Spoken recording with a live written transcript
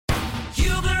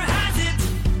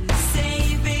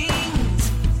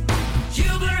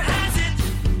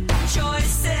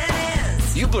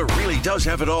does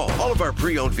have it all. All of our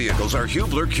pre-owned vehicles are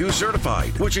Hubler Q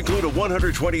certified, which include a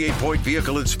 128-point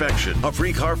vehicle inspection, a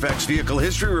free Carfax vehicle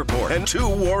history report, and 2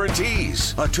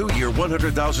 warranties. A 2-year,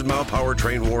 100,000-mile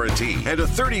powertrain warranty, and a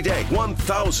 30-day,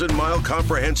 1,000-mile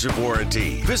comprehensive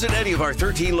warranty. Visit any of our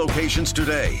 13 locations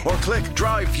today, or click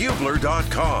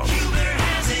drivehubler.com. Hubler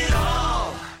has it all.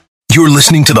 You're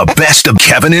listening to the best of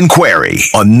Kevin and Query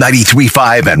on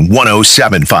 93.5 and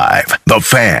 107.5. The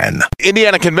Fan.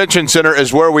 Indiana Convention Center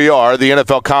is where we are. The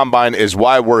NFL Combine is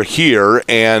why we're here.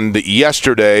 And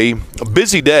yesterday, a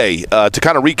busy day. To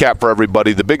kind of recap for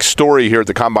everybody, the big story here at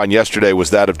the Combine yesterday was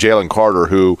that of Jalen Carter,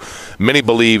 who many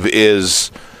believe is,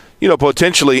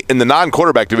 potentially in the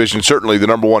non-quarterback division, certainly the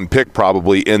number one pick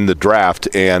probably in the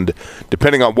draft. And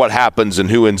depending on what happens and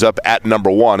who ends up at number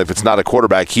one, if it's not a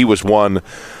quarterback, he was one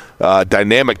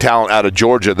dynamic talent out of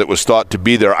Georgia that was thought to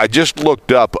be there. I just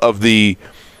looked up of the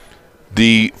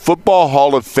Football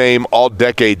Hall of Fame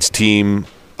All-Decades team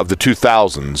of the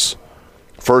 2000s,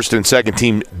 first and second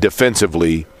team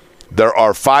defensively, there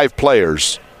are 5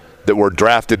 players that were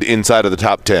drafted inside of the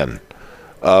top 10.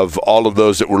 Of all of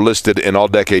those that were listed in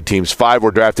All-Decade teams, 5 were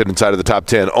drafted inside of the top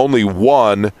 10. Only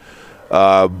one,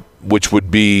 which would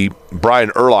be Brian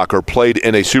Urlacher, played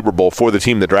in a Super Bowl for the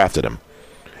team that drafted him.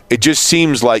 It just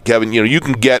seems like, Kevin, you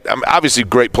can get obviously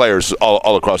great players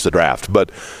all across the draft, but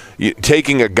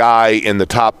taking a guy in the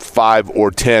top 5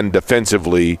 or 10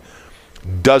 defensively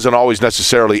doesn't always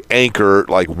necessarily anchor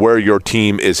like where your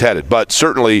team is headed. But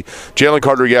certainly Jalen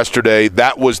Carter yesterday,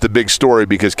 that was the big story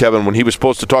because, Kevin, when he was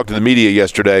supposed to talk to the media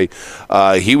yesterday,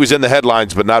 he was in the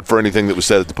headlines, but not for anything that was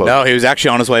said at the podium. No, he was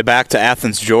actually on his way back to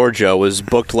Athens, Georgia, was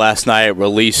booked last night,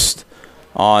 released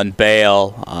on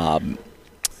bail.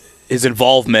 His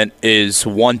involvement is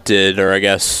wanted, or I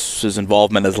guess his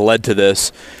involvement has led to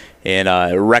this in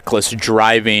a reckless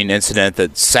driving incident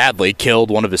that sadly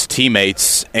killed one of his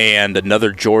teammates and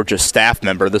another Georgia staff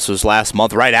member. This was last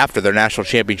month, right after their national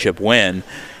championship win.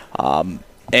 And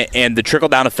the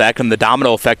trickle-down effect and the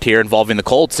domino effect here involving the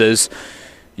Colts is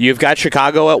you've got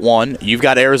Chicago at 1, you've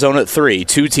got Arizona at 3,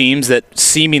 2 teams that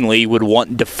seemingly would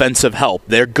want defensive help.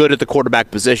 They're good at the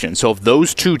quarterback position. So if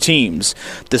those 2 teams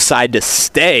decide to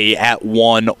stay at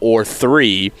 1 or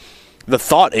 3, the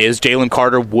thought is Jalen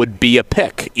Carter would be a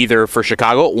pick, either for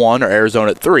Chicago at 1 or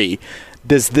Arizona at 3.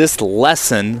 Does this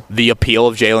lessen the appeal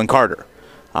of Jalen Carter?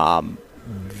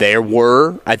 There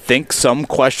were, I think, some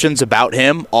questions about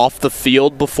him off the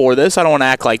field before this. I don't want to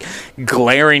act like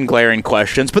glaring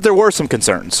questions, but there were some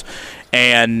concerns.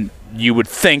 And you would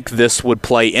think this would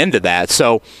play into that.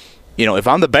 So, if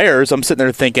I'm the Bears, I'm sitting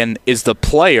there thinking, is the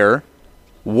player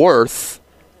worth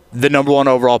the number 1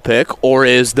 overall pick, or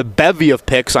is the bevy of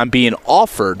picks I'm being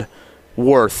offered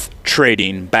worth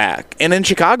trading back? And in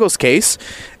Chicago's case,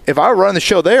 if I were running the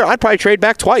show there, I'd probably trade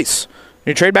back twice.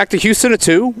 You trade back to Houston at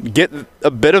 2, get a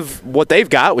bit of what they've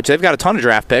got, which they've got a ton of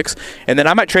draft picks, and then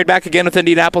I might trade back again with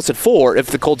Indianapolis at 4 if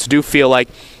the Colts do feel like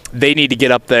they need to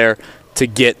get up there to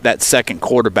get that second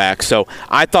quarterback. So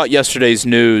I thought yesterday's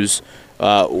news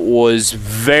was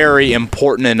very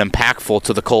important and impactful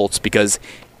to the Colts because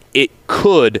it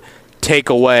could take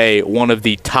away one of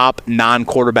the top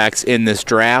non-quarterbacks in this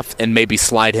draft and maybe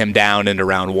slide him down into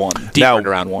round 1, deeper into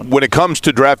round 1. When it comes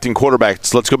to drafting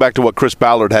quarterbacks, let's go back to what Chris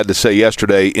Ballard had to say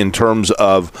yesterday in terms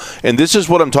of, and this is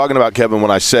what I'm talking about, Kevin, when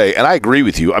I say, and I agree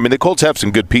with you, I mean, the Colts have some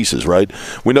good pieces, right?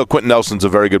 We know Quentin Nelson's a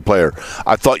very good player.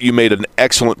 I thought you made an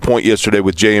excellent point yesterday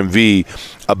with JMV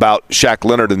about Shaq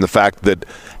Leonard and the fact that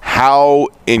how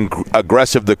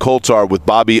aggressive the Colts are with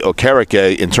Bobby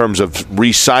Okereke in terms of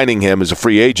re-signing him as a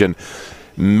free agent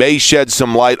may shed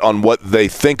some light on what they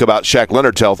think about Shaq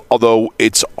Leonard's health, although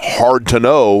it's hard to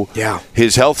know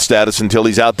his health status until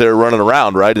he's out there running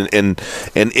around, right, and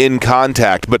in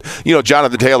contact. But,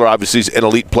 Jonathan Taylor obviously is an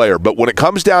elite player. But when it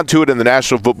comes down to it in the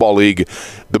National Football League,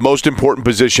 the most important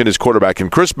position is quarterback. And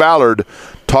Chris Ballard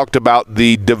talked about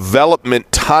the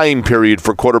development time period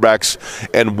for quarterbacks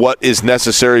and what is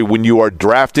necessary when you are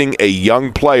drafting a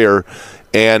young player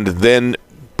and then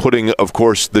putting, of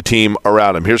course, the team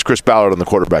around him. Here's Chris Ballard on the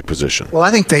quarterback position. Well, I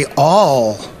think they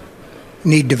all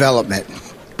need development.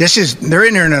 They're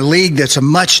in a league that's a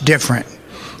much different.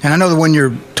 And I know the one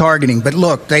you're targeting, but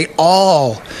look, they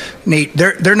all need.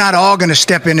 They're not all going to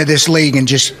step into this league and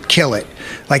just kill it.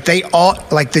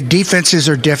 The defenses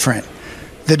are different.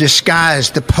 The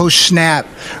disguise, the post-snap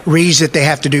reads that they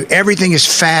have to do, everything is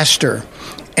faster.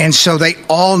 And so they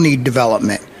all need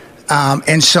development.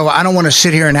 And so I don't want to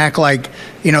sit here and act like,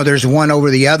 there's one over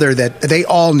the other, that they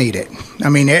all need it. I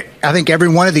mean, I think every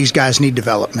one of these guys need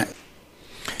development.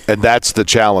 And that's the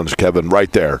challenge, Kevin,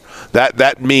 right there.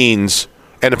 That means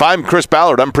And if I'm Chris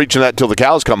Ballard, I'm preaching that till the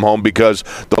cows come home, because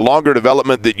the longer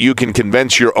development that you can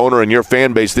convince your owner and your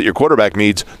fan base that your quarterback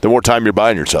needs, the more time you're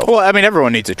buying yourself. Well, I mean,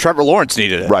 everyone needs it. Trevor Lawrence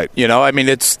needed it. Right. You know, I mean,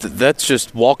 that's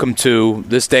just welcome to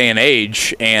this day and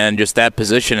age, and just that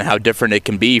position and how different it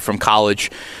can be from college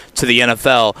to the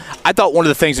NFL. I thought one of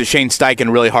the things that Shane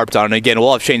Steichen really harped on, and again,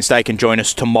 we'll have Shane Steichen join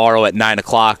us tomorrow at 9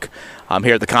 o'clock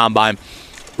here at the Combine,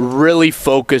 really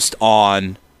focused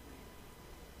on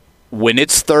when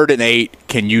it's 3rd and 8,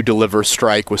 can you deliver a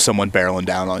strike with someone barreling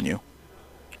down on you?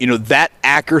 You know, that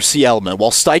accuracy element,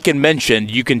 while Steichen mentioned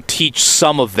you can teach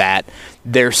some of that,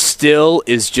 there still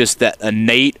is just that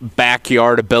innate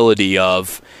backyard ability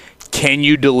of, can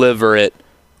you deliver it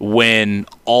when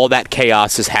all that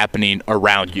chaos is happening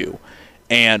around you?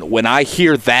 And when I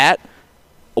hear that,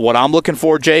 what I'm looking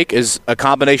for, Jake, is a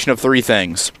combination of 3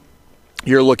 things.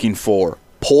 You're looking for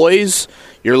poise,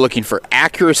 you're looking for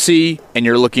accuracy, and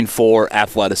you're looking for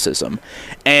athleticism.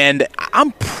 And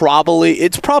I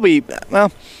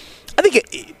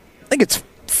think it's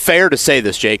fair to say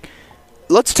this, Jake.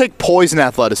 Let's take poise and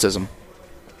athleticism.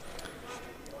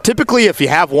 Typically, if you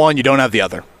have one, you don't have the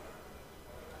other.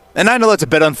 And I know that's a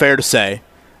bit unfair to say,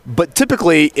 but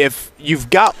typically, if you've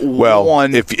got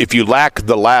one... if you lack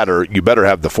the latter, you better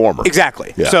have the former.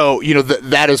 Exactly. Yeah. So, you know,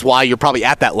 that is why you're probably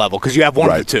at that level, because you have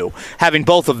one of the two. Having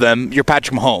both of them, you're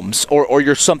Patrick Mahomes, or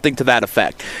you're something to that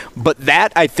effect. But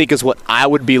that, I think, is what I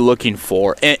would be looking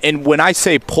for. And when I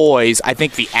say poise, I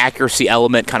think the accuracy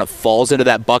element kind of falls into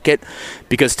that bucket,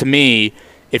 because to me,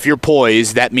 if you're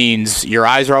poised, that means your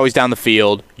eyes are always down the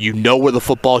field, you know where the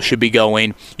football should be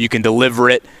going, you can deliver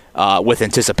it with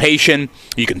anticipation,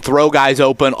 you can throw guys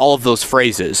open, all of those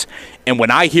phrases. And when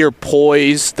I hear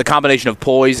poise, the combination of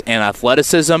poise and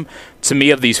athleticism, to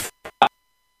me of these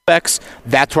aspects,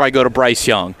 that's where I go to Bryce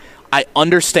Young. I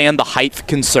understand the height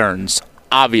concerns,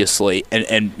 obviously,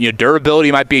 and you know,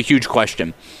 durability might be a huge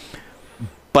question.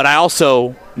 But I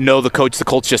also know the coach the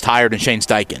Colts just hired in Shane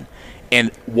Steichen. And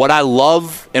what I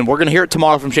love, and we're going to hear it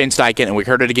tomorrow from Shane Steichen, and we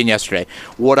heard it again yesterday,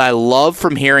 what I love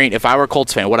from hearing, if I were a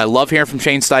Colts fan, what I love hearing from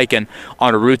Shane Steichen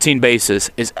on a routine basis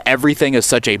is everything is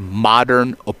such a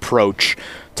modern approach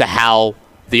to how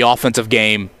the offensive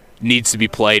game needs to be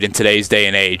played in today's day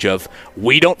and age of,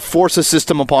 we don't force a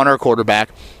system upon our quarterback,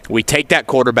 we take that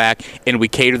quarterback and we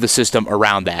cater the system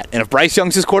around that. And if Bryce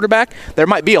Young's his quarterback, there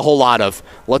might be a whole lot of,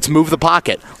 let's move the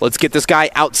pocket, let's get this guy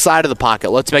outside of the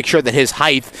pocket, let's make sure that his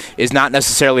height is not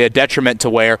necessarily a detriment to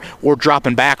where we're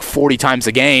dropping back 40 times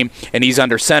a game and he's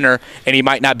under center and he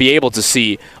might not be able to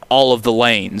see all of the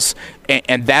lanes.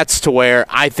 And that's to where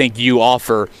I think you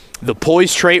offer the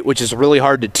poise trait, which is really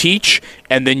hard to teach,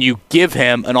 and then you give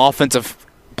him an offensive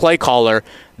play caller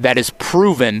that is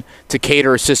proven to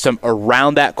cater a system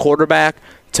around that quarterback.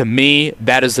 To me,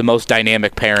 that is the most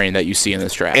dynamic pairing that you see in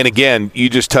this draft. And again, you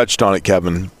just touched on it,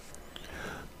 Kevin.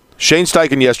 Shane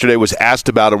Steichen yesterday was asked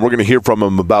about, and we're going to hear from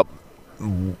him about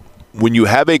when you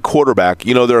have a quarterback,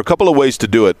 you know, there are a couple of ways to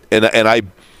do it,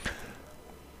 and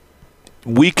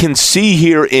we can see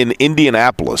here in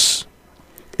Indianapolis,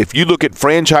 if you look at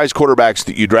franchise quarterbacks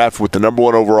that you draft with the number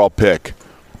 1 overall pick,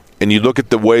 and you look at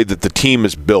the way that the team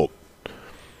is built,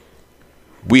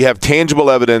 we have tangible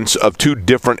evidence of 2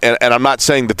 different, and I'm not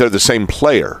saying that they're the same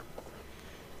player,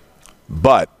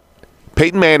 but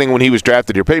Peyton Manning, when he was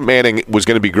drafted here, Peyton Manning was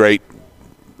going to be great.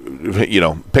 You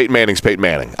know, Peyton Manning's Peyton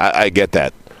Manning. I get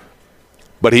that.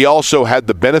 But he also had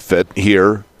the benefit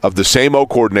here of the same O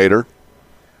coordinator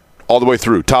all the way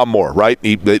through, Tom Moore, right?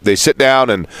 They sit down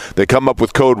and they come up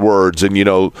with code words and, you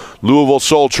know, Louisville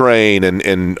Soul Train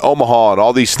and Omaha and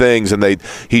all these things, and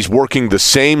he's working the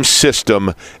same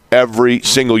system every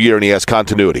single year, and he has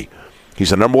continuity.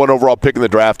 He's the number 1 overall pick in the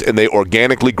draft, and they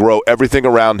organically grow everything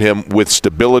around him with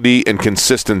stability and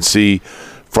consistency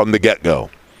from the get-go.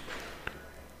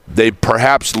 They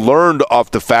perhaps learned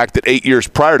off the fact that 8 years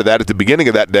prior to that, at the beginning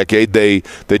of that decade, they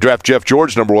draft Jeff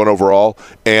George number 1 overall,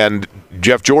 and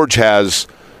Jeff George has,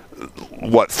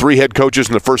 3 head coaches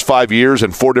in the first 5 years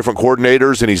and 4 different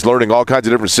coordinators, and he's learning all kinds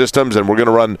of different systems, and we're going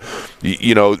to run,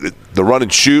 you know, the run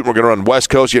and shoot, we're going to run West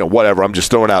Coast, you know, whatever. I'm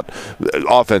just throwing out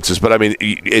offenses. But, I mean,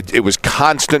 it was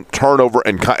constant turnover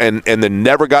and then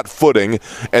never got footing,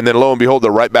 and then lo and behold,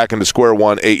 they're right back into square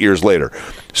one 8 years later.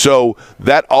 So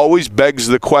that always begs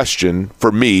the question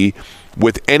for me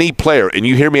with any player, and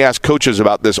you hear me ask coaches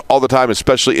about this all the time,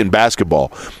 especially in basketball,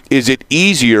 is it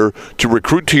easier to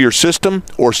recruit to your system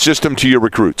or system to your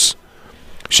recruits?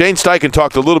 Shane Steichen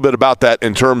talked a little bit about that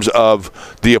in terms of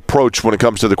the approach when it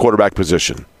comes to the quarterback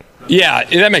position. Yeah,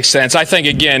 that makes sense. I think,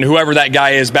 again, whoever that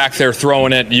guy is back there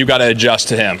throwing it, you got to adjust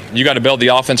to him. You got to build the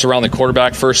offense around the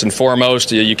quarterback first and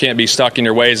foremost. You can't be stuck in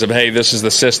your ways of, hey, this is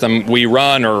the system we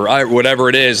run or whatever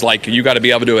it is. Like, you got to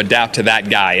be able to adapt to that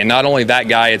guy. And not only that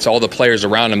guy, it's all the players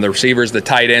around him, the receivers, the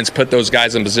tight ends, put those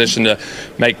guys in position to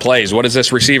make plays. What does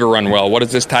this receiver run well? What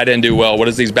does this tight end do well? What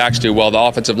does these backs do well? The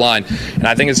offensive line. And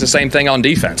I think it's the same thing on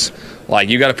defense. Like,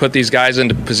 you got to put these guys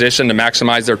into position to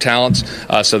maximize their talents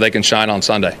so they can shine on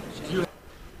Sunday.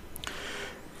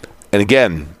 And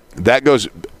again, that goes.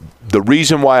 The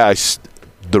reason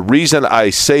I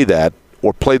say that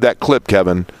or played that clip,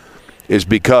 Kevin, is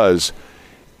because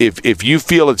if you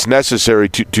feel it's necessary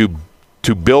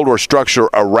to build or structure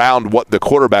around what the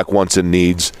quarterback wants and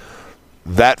needs,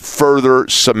 that further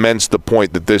cements the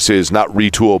point that this is not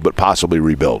retool but possibly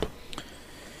rebuild.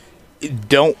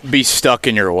 Don't be stuck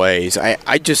in your ways.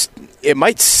 It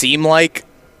might seem like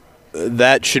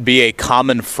that should be a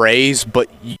common phrase, but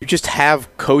you just have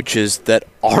coaches that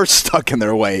are stuck in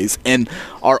their ways and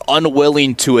are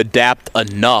unwilling to adapt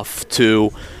enough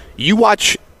to. You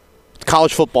watch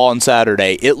college football on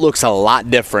Saturday, it looks a lot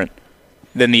different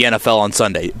than the NFL on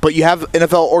Sunday. But you have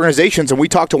NFL organizations, and we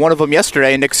talked to one of them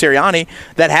yesterday, Nick Sirianni,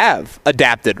 that have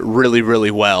adapted really,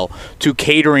 really well to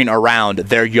catering around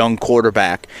their young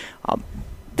quarterback.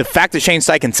 The fact that Shane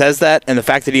Steichen says that and the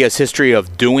fact that he has history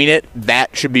of doing it,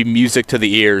 that should be music to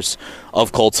the ears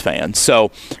of Colts fans.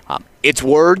 So it's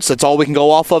words. That's all we can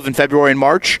go off of in February and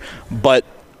March. But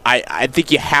I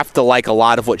think you have to like a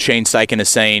lot of what Shane Steichen is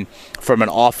saying from an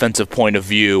offensive point of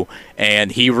view.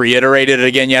 And he reiterated it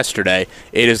again yesterday.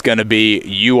 It is going to be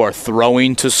you are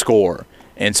throwing to score.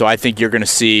 And so I think you're going to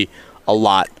see a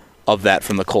lot of that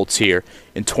from the Colts here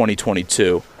in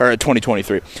 2022 or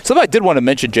 2023. Something I did want to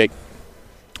mention, Jake.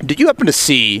 Did you happen to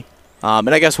see, and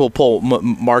I guess we'll pull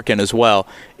Mark in as well,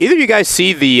 either of you guys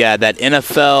see the that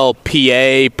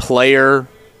NFLPA player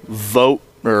vote,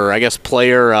 or I guess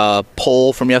player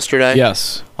poll from yesterday?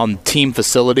 Yes. On team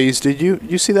facilities. Did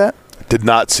you see that? Did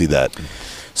not see that.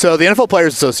 So the NFL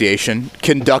Players Association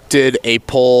conducted a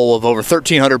poll of over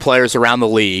 1,300 players around the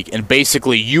league, and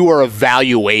basically you are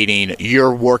evaluating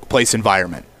your workplace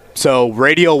environment. So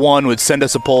Radio 1 would send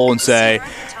us a poll and say,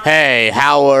 hey,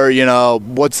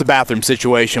 what's the bathroom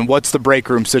situation? What's the break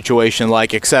room situation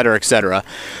like, et cetera, et cetera.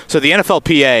 So the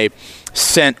NFLPA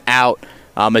sent out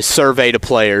a survey to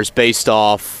players based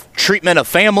off treatment of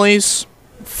families,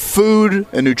 food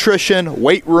and nutrition,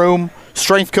 weight room,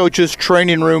 strength coaches,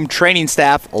 training room, training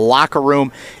staff, locker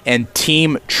room, and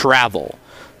team travel.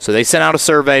 So they sent out a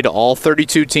survey to all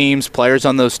 32 teams, players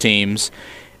on those teams.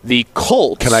 The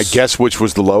Colts. Can I guess which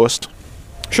was the lowest?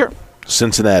 Sure.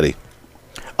 Cincinnati.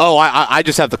 Oh, I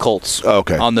just have the Colts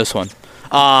on this one.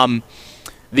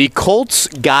 The Colts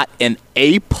got an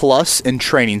A+ in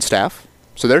training staff.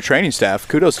 So their training staff,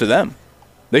 kudos to them.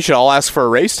 They should all ask for a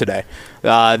raise today.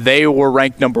 They were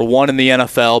ranked number 1 in the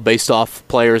NFL based off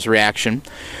players' reaction.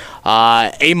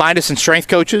 A- in strength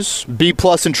coaches, B+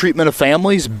 in treatment of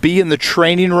families, B in the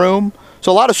training room.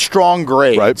 So a lot of strong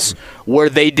grades. Right. Where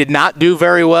they did not do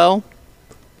very well,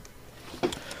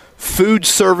 food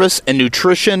service and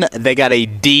nutrition, they got a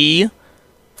D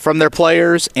from their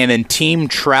players, and in team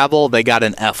travel, they got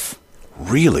an F.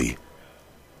 Really?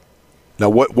 Now,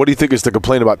 what do you think is the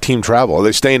complaint about team travel? Are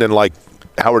they staying in, like,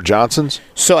 Howard Johnson's?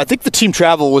 So I think the team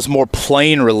travel was more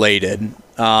plane related.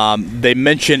 They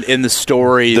mentioned in the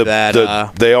story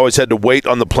that they always had to wait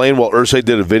on the plane while Irsay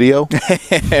did a video.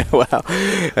 Well,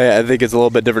 I think it's a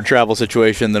little bit different travel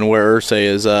situation than where Irsay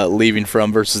is leaving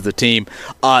from versus the team.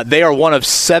 They are one of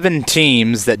 7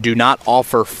 teams that do not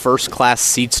offer first-class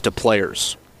seats to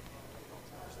players.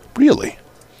 Really?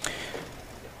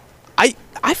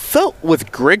 I felt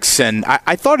with Grigson,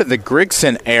 I thought in the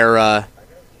Grigson era,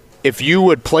 if you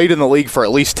had played in the league for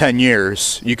at least 10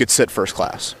 years, you could sit first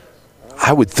class.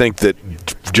 I would think that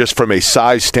just from a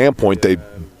size standpoint,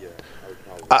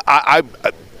 I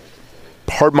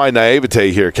pardon my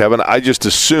naivete here, Kevin. I just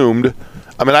assumed.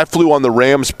 I mean, I flew on the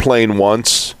Rams plane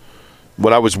once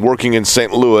when I was working in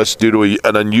St. Louis due to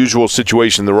an unusual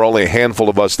situation. There were only a handful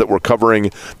of us that were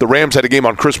covering. The Rams had a game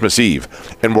on Christmas Eve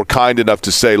and were kind enough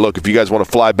to say, look, if you guys want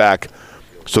to fly back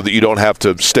so that you don't have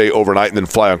to stay overnight and then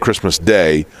fly on Christmas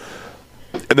Day.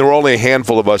 And there were only a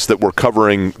handful of us that were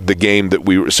covering the game that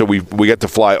we got to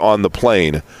fly on the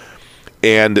plane.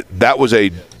 And that was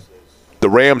the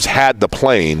Rams had the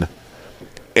plane,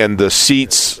 and the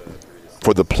seats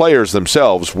for the players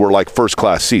themselves were like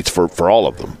first-class seats for all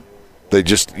of them. They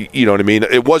just, you know what I mean?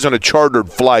 It wasn't a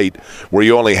chartered flight where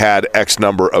you only had X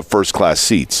number of first-class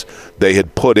seats. They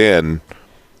had put in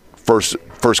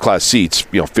first-class seats,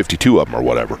 52 of them or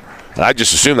whatever. And I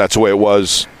just assumed that's the way it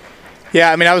was Yeah,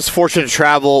 I mean, I was fortunate to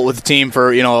travel with the team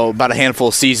for, about a handful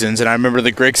of seasons, and I remember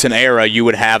the Grigson era. You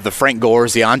would have the Frank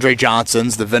Gores, the Andre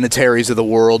Johnsons, the Vinatieri's of the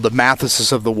world, the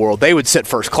Mathises of the world. They would sit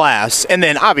first class, and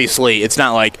then obviously it's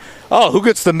not like, oh, who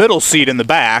gets the middle seat in the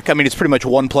back? I mean, it's pretty much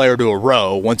one player to a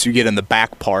row once you get in the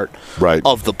back part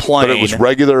of the plane. But it was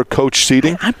regular coach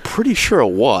seating? I'm pretty sure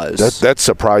it was. That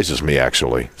surprises me,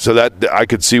 actually. So that I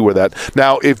could see where that.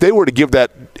 Now, if they were to give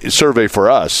that survey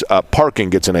for us, parking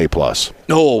gets an A+.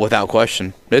 Oh, without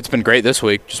question. It's been great this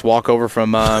week. Just walk over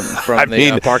from the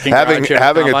parking having garage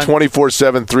having a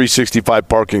 24/7, 365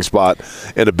 parking spot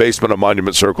in a basement of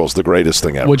Monument Circle is the greatest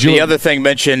thing ever. The other thing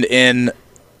mentioned in.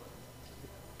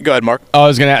 Go ahead, Mark. I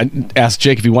was going to ask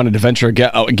Jake if he wanted to venture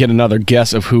get another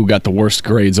guess of who got the worst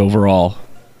grades overall.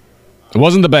 It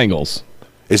wasn't the Bengals.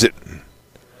 Is it?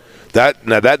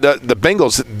 The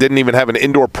Bengals didn't even have an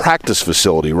indoor practice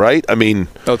facility, right? I mean,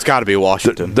 it's got to be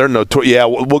Washington. They're notorious. Yeah,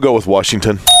 we'll go with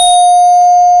Washington.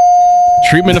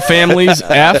 Treatment of families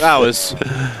F. That was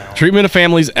Treatment of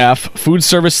families F. Food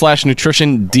service /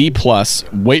 nutrition D+.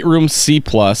 Weight room C+.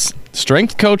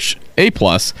 Strength coach A+.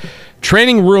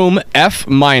 Training room F-.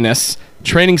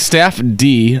 Training staff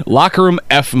D. Locker room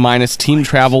F-. Team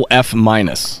travel F-.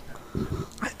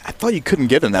 I thought you couldn't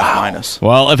get an F-.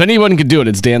 Well, if anyone could do it,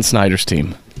 it's Dan Snyder's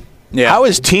team. Yeah. How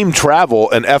is team travel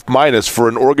an F- for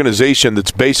an organization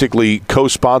that's basically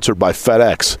co-sponsored by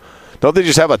FedEx? Don't they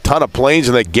just have a ton of planes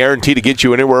and they guarantee to get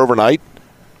you anywhere overnight?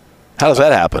 How does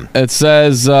that happen? It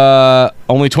says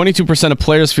only 22% of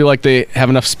players feel like they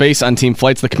have enough space on team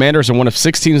flights. The Commanders are one of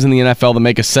 6 teams in the NFL that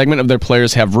make a segment of their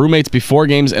players have roommates before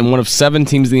games, and one of 7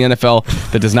 teams in the NFL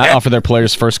that does not offer their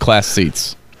players first-class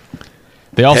seats.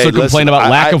 They also complain about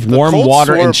lack of warm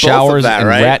water in showers and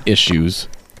rat issues.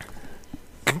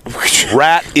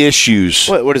 Rat issues.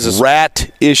 What is this?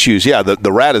 Rat issues. Yeah,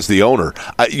 the rat is the owner.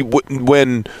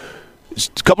 When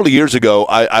a couple of years ago,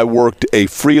 I worked a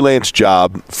freelance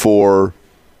job for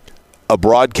a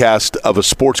broadcast of a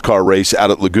sports car race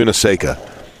out at Laguna Seca.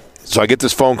 So I get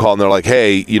this phone call, and they're like,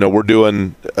 hey, we're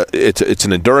doing it's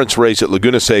an endurance race at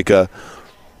Laguna Seca.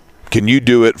 Can you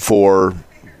do it for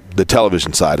the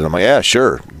television side? And I'm like, yeah,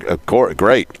 sure. Of course.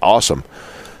 Great. Awesome.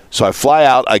 So I fly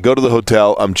out. I go to the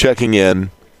hotel. I'm checking in,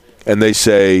 and they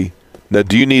say, now,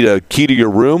 do you need a key to your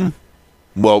room?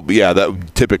 Well, yeah,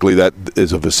 typically that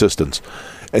is of assistance.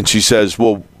 And she says,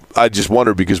 well, I just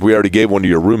wondered because we already gave one to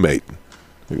your roommate.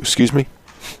 Excuse me?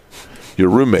 Your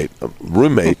roommate.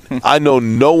 Roommate? I know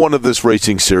no one of this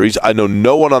racing series. I know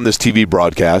no one on this TV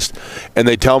broadcast. And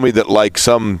they tell me that like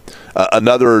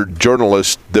another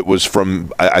journalist that was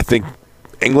from, I think,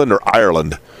 England or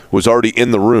Ireland was already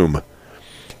in the room.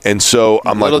 And so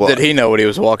I'm like, well, did he know what he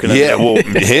was walking into? Yeah, well,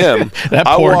 him. That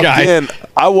poor guy.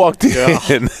 I walked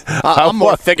in. I'm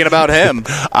more thinking about him.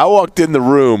 I walked in the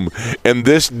room, and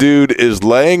this dude is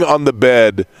laying on the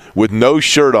bed with no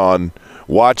shirt on,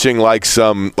 watching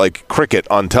some cricket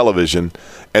on television,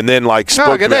 and then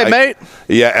spoke good day, mate.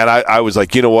 Yeah, and I was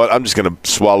like, you know what? I'm just going to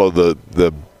swallow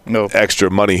the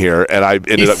extra money here, and I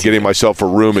ended up getting myself a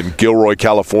room in Gilroy,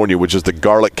 California, which is the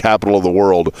garlic capital of the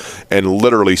world, and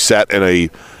literally sat in a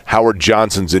Howard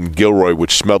Johnson's in Gilroy,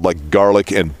 which smelled like garlic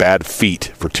and bad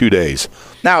feet for 2 days.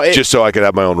 Now, just so I could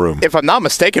have my own room. If I'm not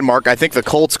mistaken, Mark, I think the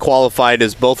Colts qualified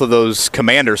as both of those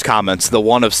Commanders comments, the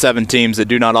one of 7 teams that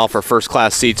do not offer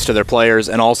first-class seats to their players,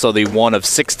 and also the one of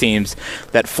 6 teams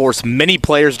that force many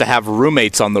players to have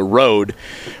roommates on the road,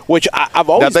 which I've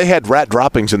always... Now, they had rat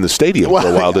droppings in the stadium for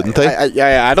a while, didn't they?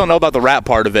 I don't know about the rat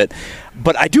part of it,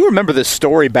 but I do remember this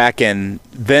story back in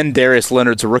then Darius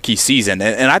Leonard's rookie season,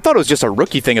 and I thought it was just a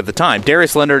rookie thing at the time.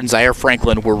 Darius Leonard and Zaire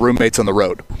Franklin were roommates on the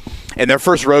road. And their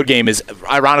first road game is,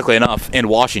 ironically enough, in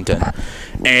Washington.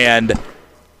 And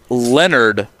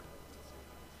Leonard,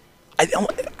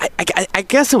 I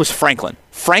guess it was Franklin.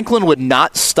 Franklin would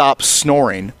not stop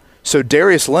snoring, so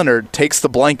Darius Leonard takes the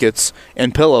blankets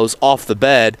and pillows off the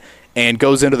bed and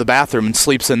goes into the bathroom and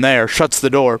sleeps in there, shuts the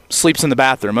door, sleeps in the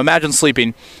bathroom. Imagine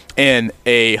sleeping in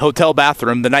a hotel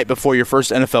bathroom the night before your first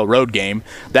NFL road game.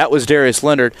 That was Darius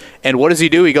Leonard. And what does he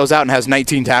do? He goes out and has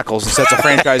 19 tackles and sets a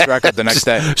franchise record the next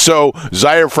day. So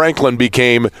Zaire Franklin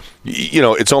became,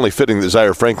 it's only fitting that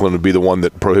Zaire Franklin would be the one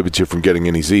that prohibits you from getting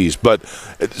any Z's. But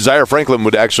Zaire Franklin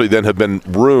would actually then have been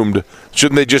roomed.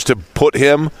 Shouldn't they just have put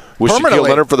him with Shaquille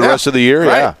Leonard for the rest of the year?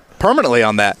 Right. Yeah. Permanently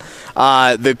on that.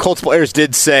 The Colts players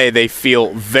did say they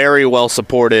feel very well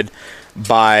supported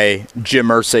by Jim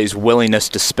Irsay's willingness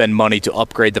to spend money to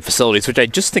upgrade the facilities, which I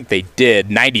just think they did,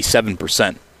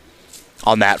 97%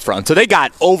 on that front. So they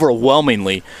got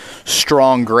overwhelmingly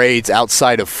strong grades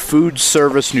outside of food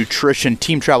service, nutrition,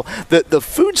 team travel. The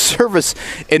food service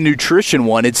and nutrition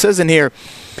one, it says in here,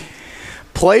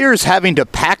 players having to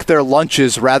pack their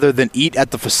lunches rather than eat at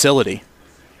the facility. Can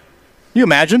you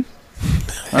imagine?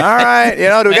 All right,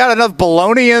 do we got enough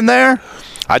bologna in there?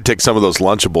 I'd take some of those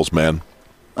Lunchables, man.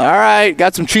 All right,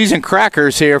 got some cheese and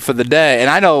crackers here for the day.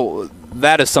 And I know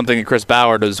that is something that Chris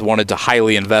Ballard has wanted to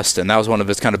highly invest in. That was one of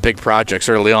his kind of big projects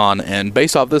early on. And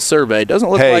based off this survey, it doesn't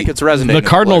look like it's resonating. The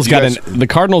Cardinals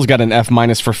got an F-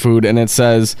 for food, and it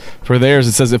says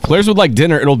if players would like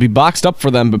dinner, it'll be boxed up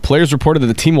for them. But players reported that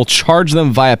the team will charge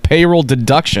them via payroll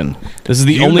deduction. This is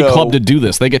the only club to do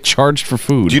this. They get charged for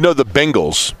food. Do you know the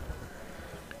Bengals?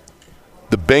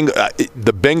 The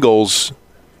Bengals.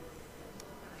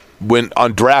 When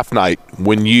on draft night,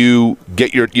 when you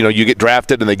get you get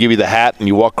drafted and they give you the hat and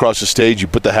you walk across the stage, you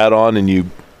put the hat on and you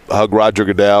hug Roger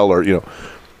Goodell, or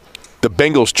the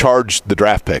Bengals charge the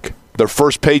draft pick. Their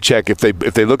first paycheck, if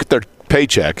they look at their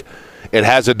paycheck, it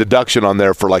has a deduction on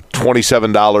there for like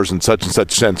 $27 and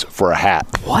such cents for a hat.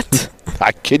 What?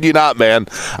 I kid you not, man.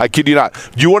 I kid you not.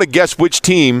 Do you want to guess which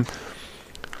team,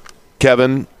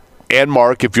 Kevin and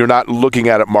Mark, if you're not looking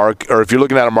at it, Mark, or if you're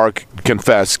looking at it, Mark,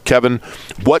 confess. Kevin,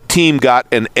 what team got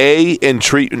an A in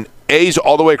treatment? A's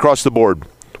all the way across the board.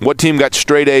 What team got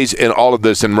straight A's in all of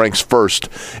this and ranks first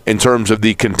in terms of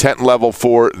the content level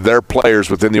for their players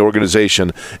within the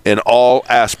organization in all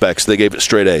aspects? They gave it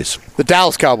straight A's. The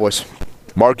Dallas Cowboys.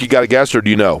 Mark, you got a guess, or do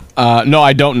you know? No,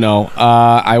 I don't know.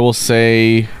 I will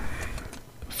say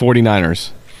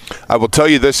 49ers. I will tell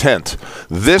you this hint.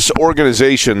 This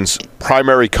organization's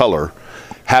primary color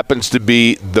happens to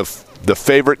be the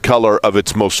favorite color of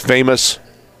its most famous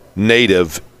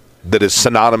native that is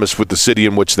synonymous with the city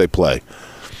in which they play.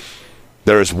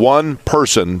 There is one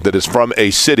person that is from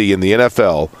a city in the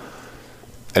NFL,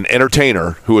 an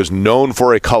entertainer, who is known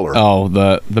for a color. Oh,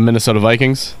 the Minnesota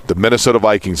Vikings? The Minnesota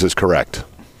Vikings is correct.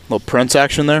 Little Prince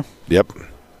action there? Yep.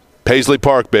 Paisley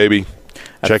Park, baby.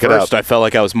 Check it out. At first, I felt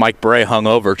like I was Mike Bray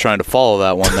hungover trying to follow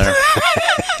that one there.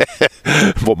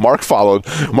 Well, Mark followed.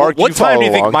 Mark, what time do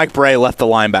you think Mike Bray left the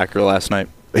linebacker last night?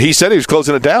 He said he was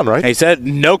closing it down, right? He said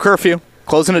no curfew,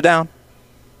 closing it down.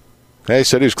 Hey, he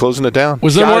said he was closing it down. Were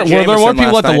there more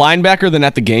people at the linebacker than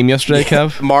at the game yesterday,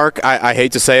 Kev? Mark, I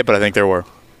hate to say it, but I think there were.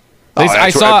 I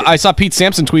saw Pete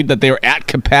Sampson tweet that they were at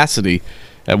capacity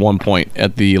at one point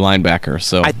at the linebacker.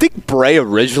 So I think Bray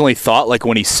originally thought, like,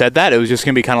 when he said that, it was just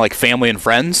going to be kind of like family and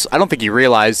friends. I don't think he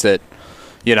realized that,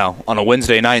 on a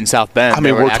Wednesday night in South Bend. I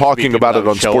mean, we're talking about it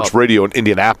on sports radio in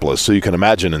Indianapolis, so you can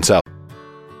imagine in South.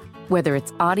 Whether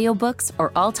it's audiobooks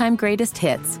or all-time greatest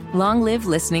hits, long live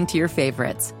listening to your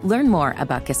favorites. Learn more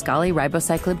about Kisqali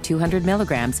Ribociclib 200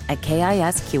 milligrams at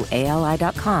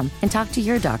KISQALI.com and talk to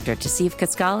your doctor to see if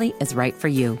Kisqali is right for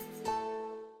you.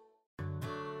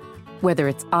 Whether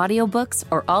it's audiobooks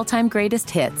or all-time greatest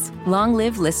hits, long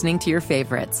live listening to your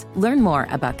favorites. Learn more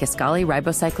about Kisqali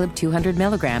Ribociclib 200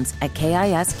 milligrams at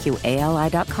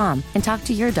KISQALI.com and talk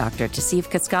to your doctor to see if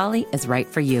Kisqali is right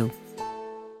for you.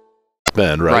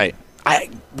 Ben, right?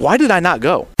 Why did I not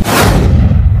go?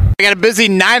 We got a busy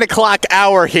 9 o'clock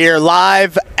hour here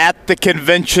live at the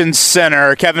Convention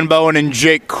Center. Kevin Bowen and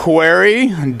Jake Query.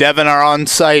 Devin, our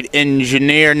on-site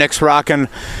engineer. Nick's rocking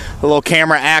a little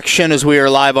camera action as we are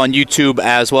live on YouTube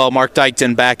as well. Mark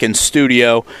Dykton back in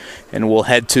studio. And we'll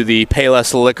head to the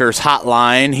Payless Liquors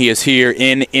hotline. He is here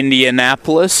in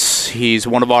Indianapolis. He's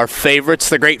one of our favorites,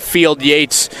 the great Field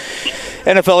Yates,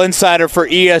 NFL insider for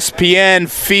ESPN.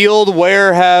 Field,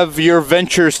 where have your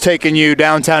ventures taken you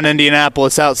downtown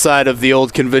Indianapolis outside of the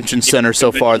old convention center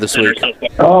so far this week?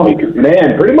 Oh,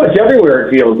 man, pretty much everywhere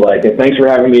it feels like it. Thanks for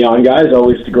having me on, guys.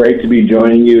 Always great to be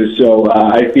joining you. So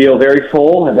I feel very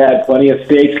full. I've had plenty of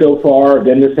steak so far. I've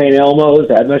been to St. Elmo's,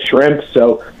 had my shrimp.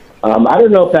 So I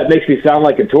don't know if that makes me sound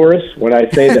like a tourist when I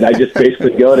say that I just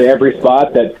basically go to every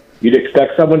spot that you'd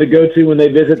expect someone to go to when they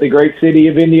visit the great city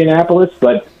of Indianapolis,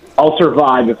 but I'll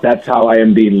survive if that's how I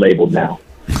am being labeled now.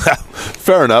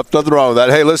 Fair enough. Nothing wrong with that.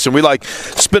 Hey, listen, we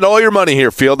spend all your money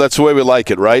here, Field. That's the way we like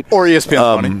it, right? Or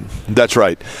ESPN money. That's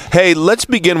right. Hey, let's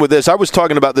begin with this. I was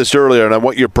talking about this earlier, and I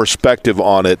want your perspective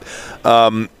on it.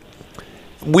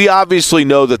 We obviously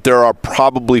know that there are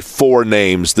probably 4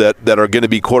 names that are going to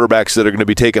be quarterbacks that are going to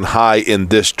be taken high in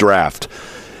this draft.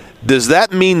 Does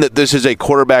that mean that this is a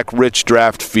quarterback-rich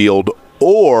draft, Field,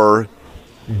 or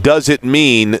does it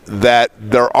mean that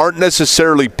there aren't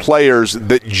necessarily players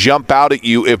that jump out at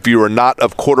you if you are not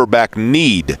of quarterback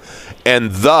need,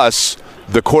 and thus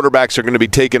the quarterbacks are going to be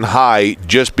taken high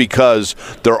just because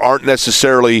there aren't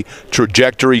necessarily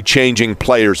trajectory-changing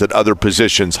players at other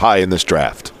positions high in this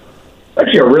draft?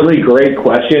 Actually, a really great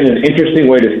question, an interesting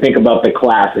way to think about the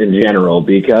class in general,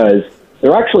 because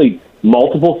there are actually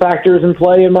multiple factors in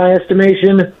play in my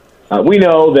estimation. We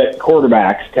know that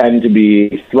quarterbacks tend to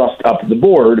be thrust up the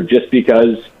board just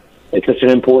because it's such an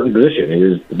important position. It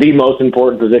is the most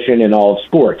important position in all of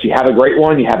sports. You have a great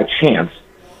one, you have a chance.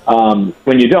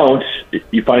 When you don't,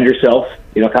 you find yourself,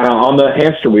 kind of on the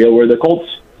hamster wheel where the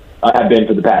Colts have been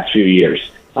for the past few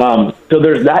years. So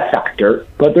there's that factor,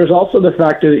 but there's also the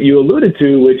factor that you alluded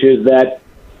to, which is that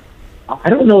I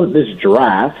don't know that this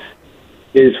draft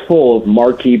is full of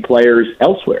marquee players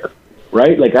elsewhere,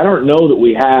 right? Like, I don't know that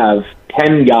we have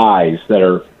 10 guys that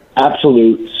are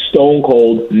absolute stone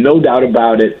cold, no doubt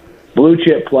about it, blue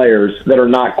chip players that are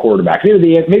not quarterbacks.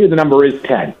 Maybe the number is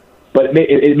 10, but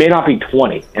it may not be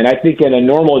 20. And I think in a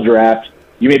normal draft,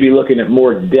 you may be looking at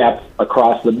more depth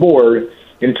across the board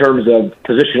in terms of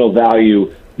positional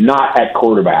value, not at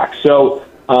quarterback. So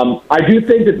I do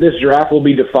think that this draft will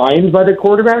be defined by the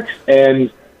quarterbacks,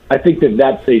 and I think that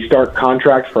that's a stark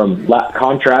contrast from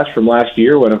last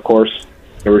year when, of course,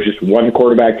 there was just one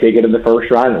quarterback taken in the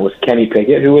first round, and it was Kenny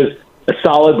Pickett, who was a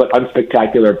solid but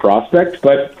unspectacular prospect.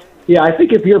 But, yeah, I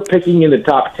think if you're picking in the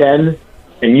top 10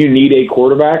 and you need a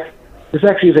quarterback, this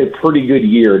actually is a pretty good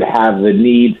year to have the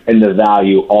needs and the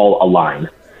value all align.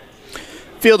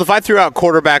 Field, if I threw out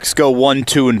quarterbacks go 1,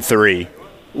 2, and 3,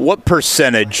 what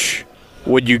percentage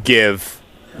would you give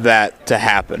that to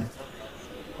happen?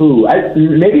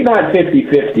 Maybe not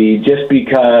 50-50, just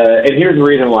because, and here's the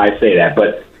reason why I say that,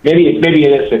 but maybe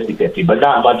it is 50-50, but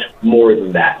not much more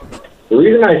than that. The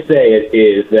reason I say it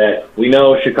is that we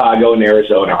know Chicago and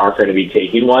Arizona aren't going to be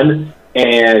taking one,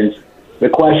 and the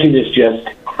question is just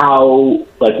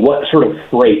what sort of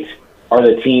freight are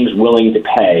the teams willing to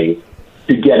pay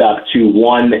to get up to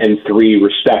 1 and 3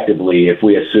 respectively if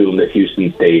we assume that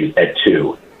Houston stays at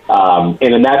 2. And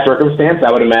in that circumstance,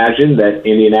 I would imagine that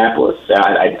Indianapolis,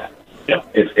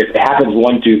 if it happens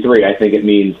 1, 2, 3, I think it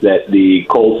means that the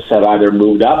Colts have either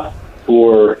moved up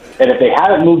and if they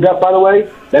haven't moved up, by the way,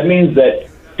 that means that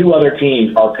 2 other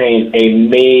teams are paying a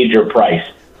major price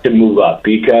to move up,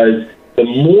 because the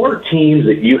more teams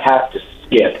that you have to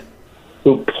skip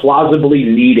who plausibly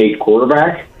need a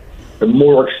quarterback, the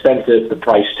more expensive the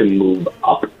price to move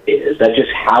up is. That's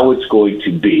just how it's going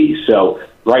to be. So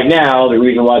right now, the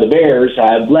reason why the Bears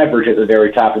have leverage at the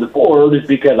very top of the board is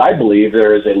because I believe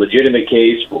there is a legitimate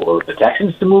case for the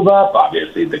Texans to move up,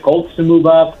 obviously the Colts to move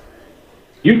up.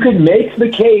 You could make the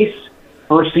case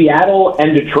for Seattle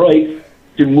and Detroit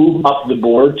to move up the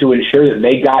board to ensure that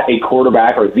they got a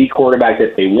quarterback or the quarterback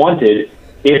that they wanted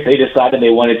if they decided they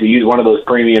wanted to use one of those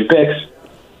premium picks.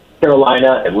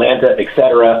 Carolina, Atlanta,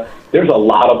 etc. There's a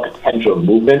lot of potential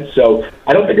movement. So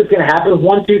I don't think it's going to happen with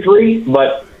 1, 2, 3,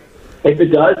 but if it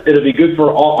does, it'll be good for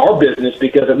all our business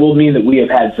because it will mean that we have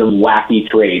had some wacky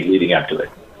trades leading up to it.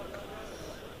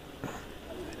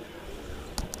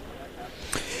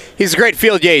 He's a great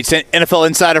Field Yates, NFL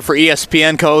insider for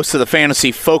ESPN, co-host of the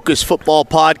Fantasy Focus Football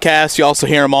podcast. You also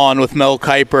hear him on with Mel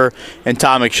Kiper and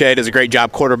Tom McShay. Does a great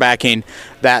job quarterbacking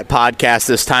that podcast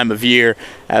this time of year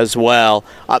as well.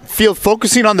 Field,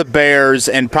 focusing on the Bears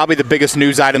and probably the biggest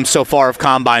news item so far of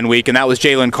Combine Week, and that was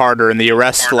Jalen Carter and the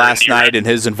arrest last night and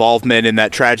his involvement in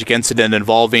that tragic incident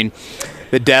involving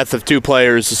the death of 2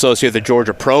 players associated with the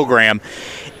Georgia program.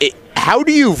 How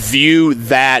do you view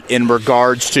that in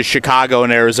regards to Chicago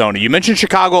and Arizona? You mentioned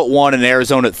Chicago at 1 and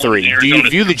Arizona at 3. Do you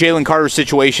view the Jalen Carter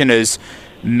situation as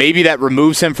maybe that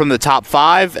removes him from the top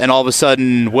 5 and all of a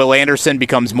sudden Will Anderson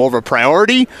becomes more of a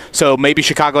priority, so maybe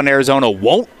Chicago and Arizona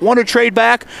won't want to trade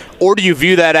back? Or do you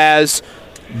view that as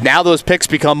now those picks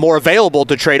become more available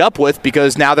to trade up with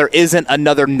because now there isn't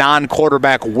another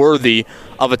non-quarterback worthy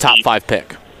of a top 5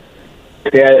 pick?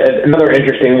 Yeah, another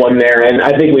interesting one there, and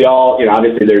I think we all,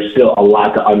 obviously there's still a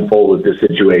lot to unfold with this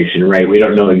situation, right? We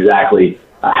don't know exactly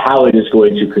how it is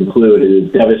going to conclude. It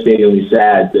is devastatingly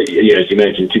sad that, as you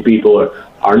mentioned, 2 people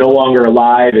are no longer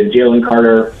alive, and Jalen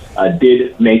Carter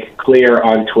did make clear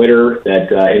on Twitter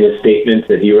that in his statement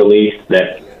that he released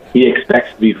that he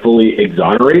expects to be fully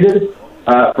exonerated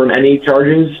from any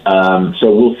charges.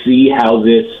 So we'll see how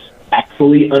this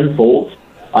actually unfolds.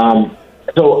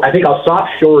 So I think I'll stop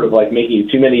short of making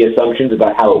too many assumptions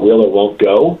about how it will or won't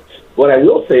go. What I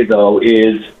will say, though,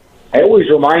 is I always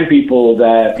remind people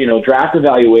that, draft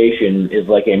evaluation is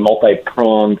like a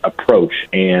multi-pronged approach,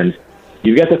 and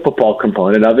you've got the football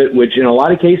component of it, which in a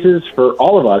lot of cases for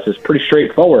all of us is pretty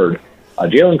straightforward.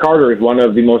 Jalen Carter is one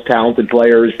of the most talented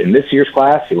players in this year's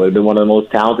class. He would have been one of the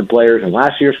most talented players in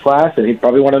last year's class, and he's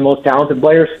probably one of the most talented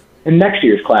players in next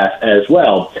year's class as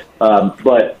well.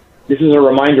 But this is a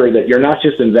reminder that you're not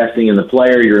just investing in the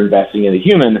player, you're investing in the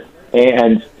human.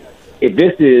 And if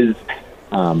this is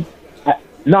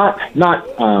not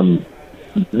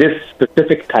this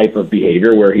specific type of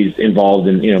behavior where he's involved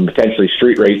in, potentially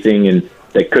street racing and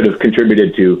that could have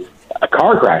contributed to a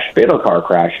car crash, fatal car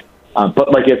crash.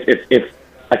 But like if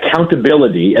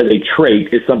accountability as a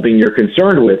trait is something you're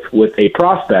concerned with a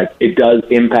prospect, it does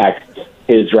impact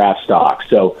his draft stock.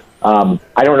 So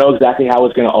I don't know exactly how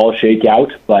it's going to all shake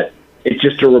out, but it's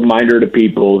just a reminder to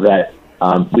people that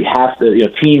we have to,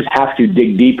 teams have to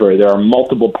dig deeper. There are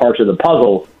multiple parts of the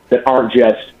puzzle that aren't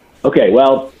just, okay,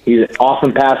 well, he's an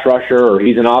awesome pass rusher, or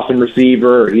he's an awesome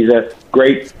receiver, or he's a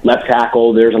great left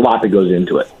tackle. There's a lot that goes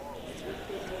into it.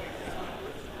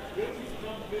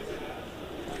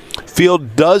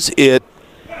 Field, does it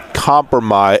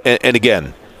compromise, and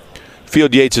again,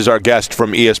 Field Yates is our guest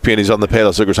from ESPN. He's on the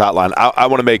Payless Liquors hotline. I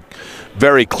want to make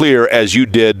very clear, as you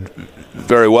did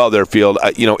very well there, Field,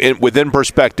 within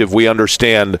perspective, we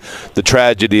understand the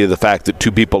tragedy of the fact that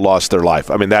two people lost their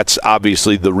life. I mean, that's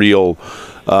obviously the real,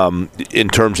 in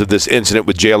terms of this incident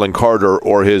with Jalen Carter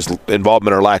or his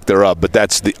involvement or lack thereof, but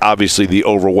that's obviously the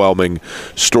overwhelming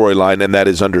storyline, and that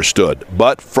is understood.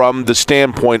 But from the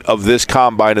standpoint of this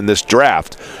combine and this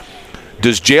draft,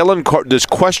 does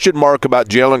question mark about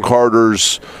Jalen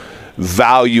Carter's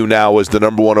value now as the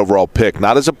number one overall pick,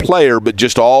 not as a player, but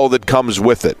just all that comes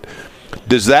with it,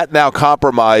 does that now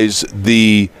compromise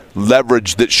the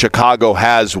leverage that Chicago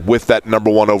has with that number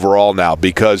one overall now?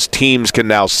 Because teams can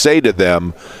now say to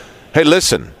them, hey,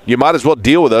 listen, you might as well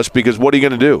deal with us, because what are you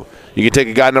going to do? You can take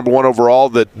a guy number one overall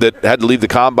that had to leave the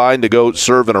combine to go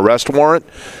serve an arrest warrant.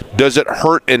 Does it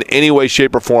hurt in any way,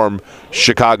 shape, or form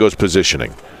Chicago's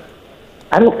positioning?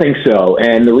 I don't think so,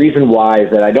 and the reason why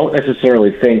is that I don't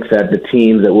necessarily think that the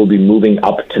teams that will be moving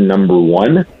up to number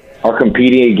one are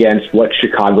competing against what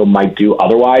Chicago might do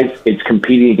otherwise. It's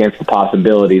competing against the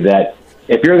possibility that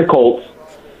if you're the Colts,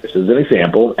 this is an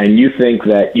example, and you think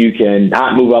that you can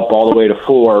not move up all the way to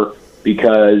 4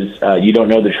 because you don't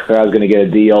know that Chicago's going to get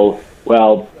a deal,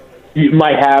 well, you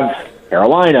might have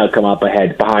Carolina come up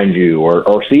ahead behind you,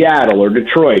 or Seattle or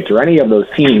Detroit or any of those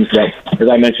teams that, as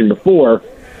I mentioned before,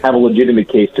 have a legitimate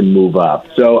case to move up.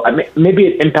 So maybe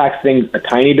it impacts things a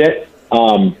tiny bit,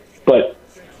 but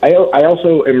I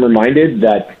also am reminded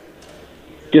that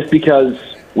just because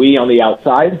we on the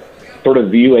outside sort of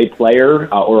view a player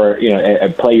or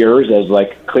players as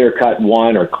like clear-cut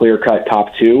 1 or clear-cut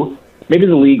top 2, maybe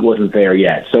the league wasn't there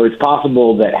yet. So it's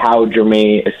possible that how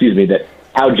Jalen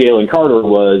Carter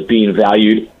was being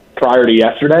valued prior to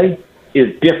yesterday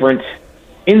is different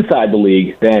inside the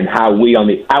league than how we on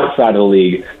the outside of the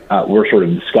league were sort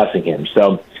of discussing him.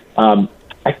 So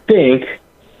I think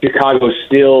Chicago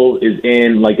still is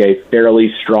in like a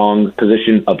fairly strong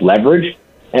position of leverage,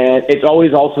 and it's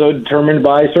always also determined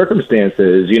by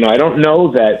circumstances. I don't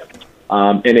know that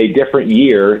in a different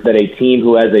year that a team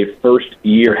who has a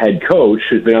first-year head coach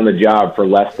who's been on the job for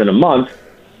less than a month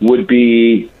would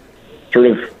be sort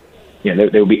of,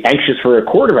 they would be anxious for a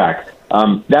quarterback.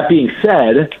 That being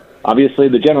said, obviously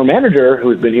the general manager,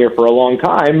 who's been here for a long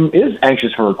time, is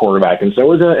anxious for a quarterback, and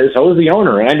so is the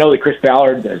owner. And I know that Chris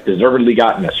Ballard has deservedly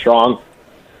gotten a strong,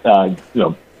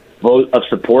 vote of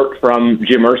support from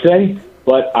Jim Irsay.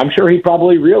 But I'm sure he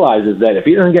probably realizes that if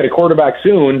he doesn't get a quarterback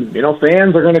soon,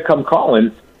 fans are going to come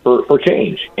calling for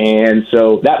change. And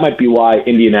so that might be why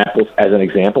Indianapolis, as an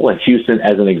example, and Houston,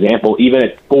 as an example, even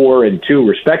at 4 and 2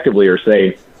 respectively, are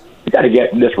saying we got to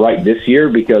get this right this year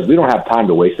because we don't have time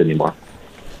to waste anymore.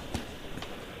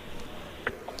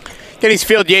 He's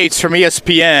Field Yates from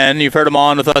ESPN. You've heard him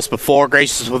on with us before,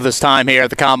 gracious with his time here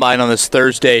at the Combine on this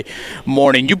Thursday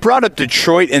morning. You brought up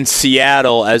Detroit and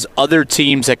Seattle as other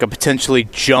teams that could potentially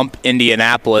jump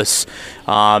Indianapolis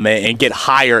and get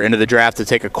higher into the draft to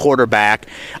take a quarterback.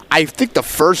 I think the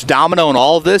first domino in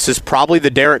all of this is probably the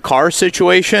Derek Carr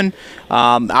situation.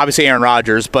 Obviously Aaron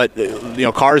Rodgers, but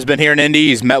Carr's been here in Indy.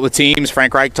 He's met with teams.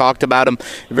 Frank Reich talked about him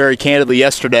very candidly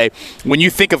yesterday. When you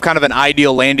think of kind of an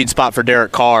ideal landing spot for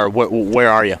Derek Carr, where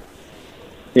are you?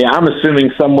 Yeah, I'm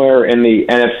assuming somewhere in the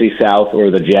NFC South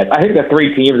or the Jets. I think the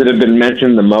 3 teams that have been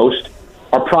mentioned the most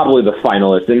are probably the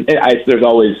finalists. And there's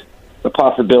always the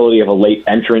possibility of a late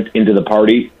entrant into the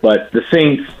party, but the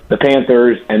Saints, the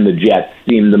Panthers, and the Jets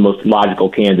seem the most logical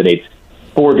candidates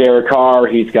for Derek Carr.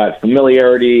 He's got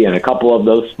familiarity in a couple of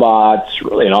those spots.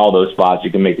 Really, in all those spots,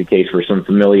 you can make the case for some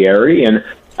familiarity, and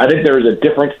I think there's a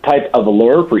different type of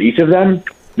allure for each of them.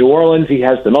 New Orleans, he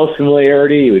has the most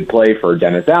familiarity. He would play for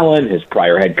Dennis Allen, his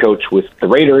prior head coach with the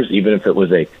Raiders, even if it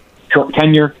was a short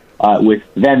tenure with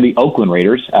then the Oakland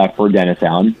Raiders for Dennis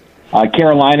Allen.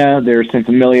 Carolina, there's some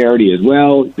familiarity as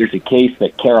well. There's a case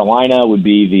that Carolina would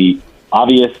be the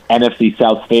obvious NFC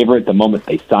South favorite the moment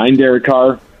they signed Derek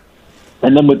Carr.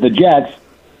 And then with the Jets,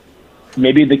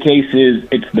 maybe the case is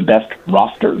it's the best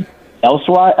roster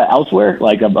elsewhere,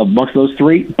 like amongst those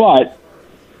three. But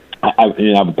I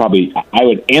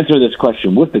would answer this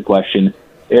question with the question: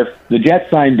 if the Jets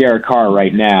sign Derek Carr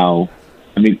right now,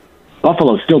 I mean,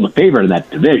 Buffalo's still the favorite in that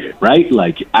division, right?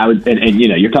 Like and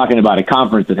you're talking about a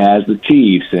conference that has the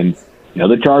Chiefs and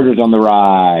the Chargers on the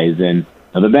rise and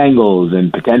the Bengals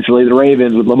and potentially the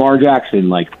Ravens with Lamar Jackson.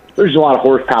 Like, there's a lot of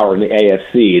horsepower in the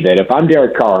AFC that if I'm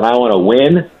Derek Carr and I want to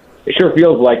win, it sure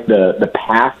feels like the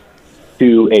path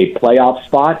to a playoff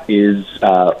spot is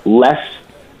less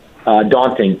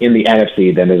daunting in the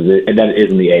NFC than it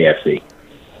is in the AFC.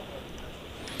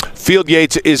 Field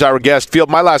Yates is our guest. Field,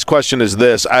 my last question is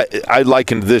this. I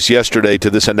likened this yesterday to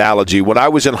this analogy. When I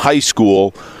was in high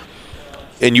school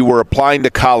and you were applying to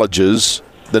colleges,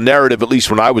 the narrative, at least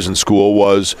when I was in school,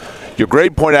 was your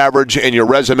grade point average and your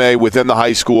resume within the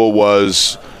high school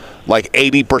was like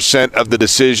 80% of the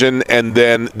decision, and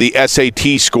then the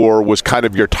SAT score was kind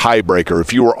of your tiebreaker.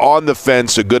 If you were on the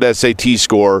fence, a good SAT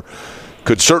score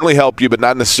could certainly help you, but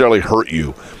not necessarily hurt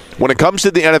you. When it comes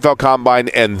to the NFL Combine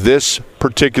and this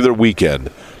particular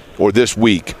weekend or this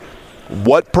week,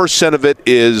 what percent of it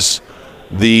is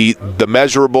the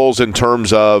measurables in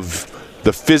terms of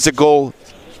the physical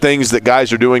things that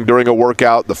guys are doing during a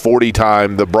workout, the 40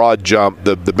 time, the broad jump,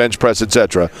 the bench press,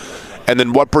 etc.? And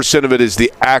then what percent of it is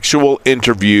the actual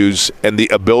interviews and the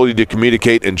ability to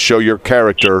communicate and show your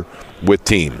character with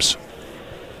teams?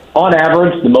 On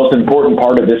average, the most important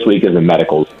part of this week is the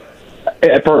medicals.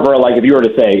 For like, if you were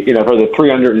to say, for the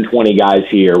 320 guys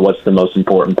here, what's the most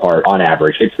important part on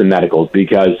average? It's the medicals,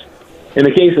 because in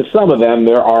the case of some of them,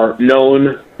 there are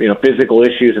known, physical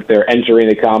issues that they're entering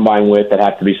the combine with that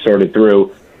have to be sorted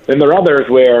through. Then there are others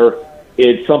where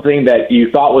it's something that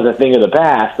you thought was a thing of the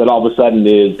past that all of a sudden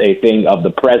is a thing of the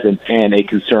present and a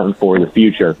concern for the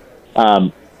future.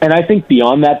 And I think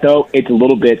beyond that, though, it's a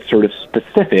little bit sort of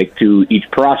specific to each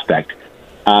prospect.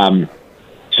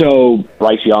 So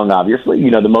Bryce Young, obviously,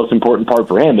 the most important part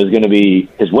for him is going to be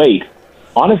his weight.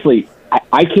 Honestly,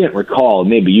 I can't recall.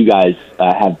 Maybe you guys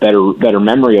have better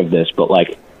memory of this, but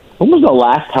like, when was the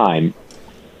last time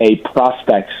a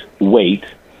prospect's weight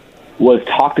was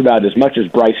talked about as much as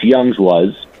Bryce Young's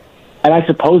was? And I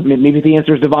suppose maybe the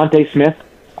answer is Devontae Smith.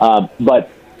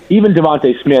 But even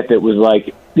Devontae Smith, it was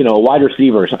like, a wide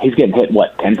receiver, he's getting hit,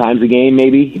 10 times a game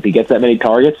maybe, if he gets that many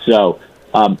targets. So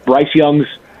Bryce Young's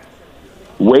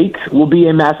weight will be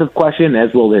a massive question,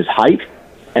 as will his height.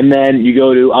 And then you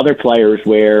go to other players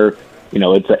where,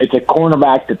 it's a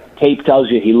cornerback that tape tells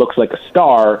you he looks like a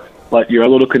star, but you're a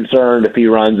little concerned if he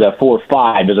runs a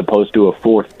 4.5 as opposed to a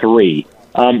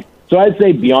 4.3. So I'd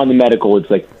say beyond the medical, it's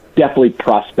like definitely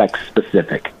prospect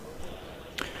specific.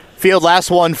 Field, last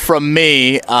one from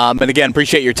me. And again,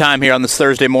 appreciate your time here on this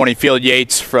Thursday morning. Field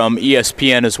Yates from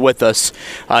ESPN is with us.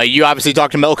 You obviously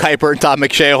talk to Mel Kiper and Todd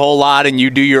McShay a whole lot, and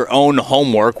you do your own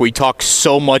homework. We talk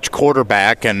so much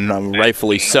quarterback, and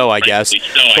rightfully so, I guess.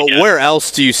 But where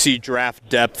else do you see draft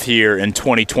depth here in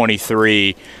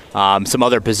 2023? Some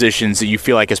other positions that you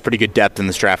feel like has pretty good depth in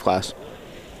this draft class?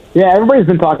 Yeah, everybody's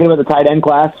been talking about the tight end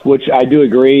class, which I do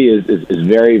agree is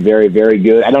very, very, very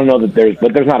good. I don't know that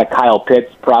there's not a Kyle Pitts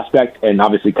prospect, and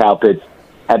obviously Kyle Pitts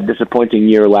had a disappointing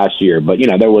year last year. But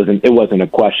it wasn't a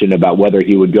question about whether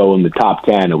he would go in the top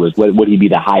 10. It was would he be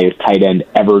the highest tight end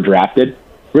ever drafted?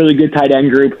 Really good tight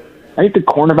end group. I think the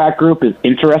cornerback group is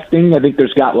interesting. I think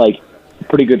there's got like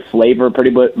pretty good flavor,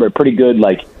 pretty good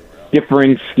like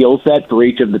differing skill set for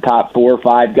each of the top 4 or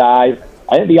 5 guys.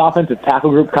 I think the offensive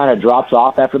tackle group kind of drops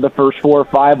off after the first 4 or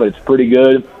 5, but it's pretty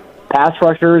good. Pass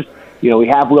rushers, we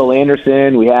have Will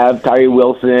Anderson, we have Tyree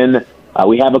Wilson,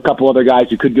 we have a couple other guys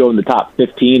who could go in the top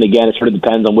 15. Again, it sort of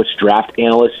depends on which draft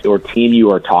analyst or team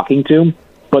you are talking to.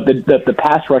 But the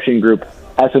pass rushing group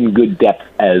has some good depth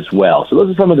as well. So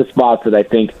those are some of the spots that I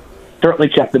think certainly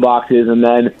check the boxes. And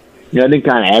then, I think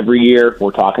kind of every year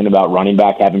we're talking about running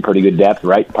back having pretty good depth,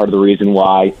 right? Part of the reason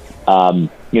why,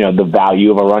 the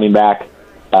value of a running back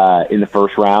in the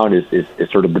first round is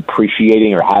sort of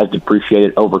depreciating or has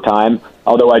depreciated over time.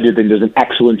 Although I do think there's an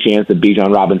excellent chance that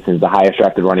Bijan Robinson is the highest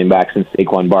drafted running back since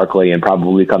Saquon Barkley and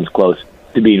probably comes close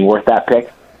to being worth that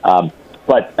pick.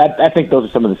 But I think those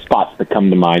are some of the spots that come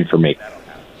to mind for me.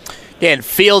 Yeah, and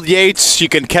Field Yates, you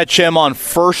can catch him on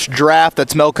First Draft.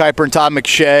 That's Mel Kiper and Todd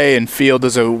McShay, and Field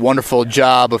does a wonderful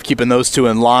job of keeping those two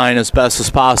in line as best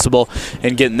as possible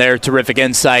and getting their terrific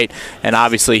insight. And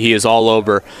obviously, he is all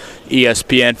over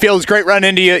ESPN. Field, it was great running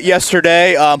into you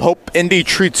yesterday. Hope Indy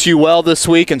treats you well this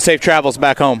week, and safe travels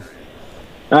back home.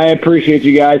 I appreciate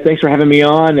you guys. Thanks for having me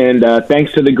on, and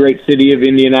thanks to the great city of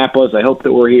Indianapolis. I hope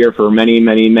that we're here for many,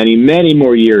 many, many, many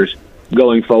more years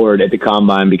going forward at the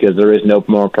Combine because there is no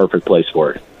more perfect place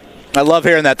for it. I love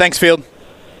hearing that. Thanks, Field.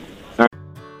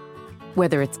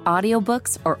 Whether it's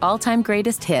audiobooks or all-time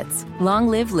greatest hits, long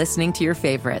live listening to your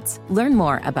favorites. Learn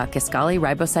more about Kisqali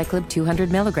Ribociclib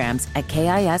 200 milligrams at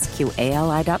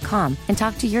KISQALI.com and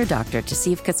talk to your doctor to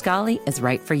see if Kisqali is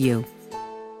right for you.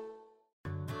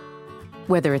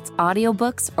 Whether it's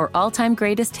audiobooks or all-time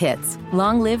greatest hits,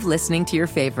 long live listening to your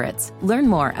favorites. Learn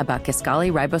more about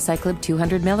Kisqali Ribociclib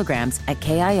 200 milligrams at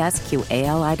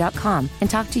KISQALI.com and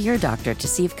talk to your doctor to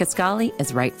see if Kisqali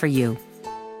is right for you.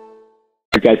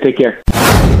 All right, guys, take care.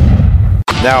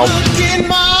 Now,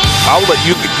 I'll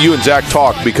let you and Zach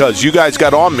talk because you guys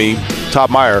got on me, Todd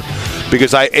Meyer,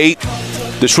 because I ate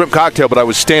the shrimp cocktail, but I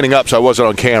was standing up, so I wasn't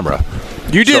on camera.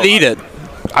 You did eat it.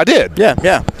 I did.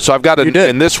 Yeah. So I've got it,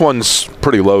 and this one's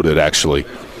pretty loaded, actually.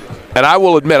 And I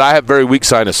will admit, I have very weak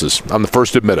sinuses. I'm the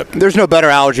first to admit it. There's no better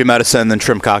allergy medicine than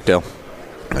shrimp cocktail.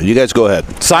 You guys go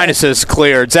ahead. Sinuses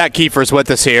cleared. Zach Kiefer's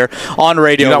with us here on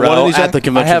Radio Row at the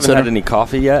Convention I haven't Center. had any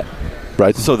coffee yet.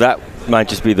 Right. So that might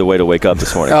just be the way to wake up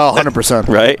this morning. Oh, 100%.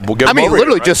 Right? We'll get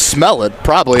literally just smell it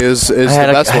probably is the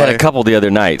best I way. had a couple the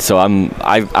other night, so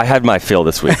I had my fill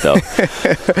this week, though.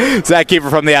 Zach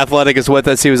Kiefer from The Athletic is with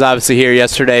us. He was obviously here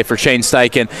yesterday for Shane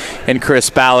Steichen and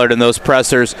Chris Ballard and those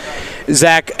pressers.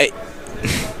 Zach,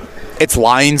 it's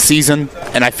Lions season,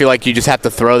 and I feel like you just have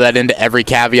to throw that into every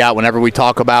caveat whenever we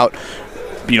talk about,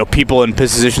 people in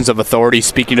positions of authority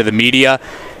speaking to the media.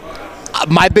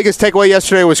 My biggest takeaway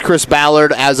yesterday was Chris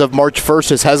Ballard, as of March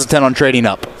 1st, is hesitant on trading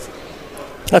up.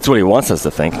 That's what he wants us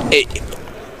to think.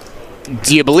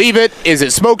 Do you believe it? Is it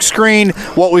smokescreen?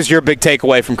 What was your big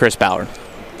takeaway from Chris Ballard?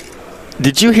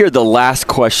 Did you hear the last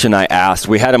question I asked?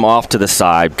 We had him off to the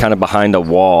side, kind of behind a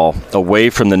wall, away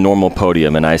from the normal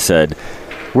podium, and I said,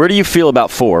 where do you feel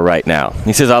about 4 right now?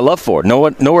 He says, I love 4.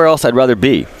 Nowhere else I'd rather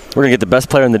be. We're going to get the best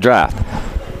player in the draft.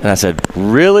 And I said,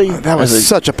 really? That was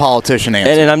such a politician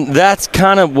answer. And that's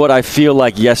kind of what I feel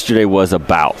like yesterday was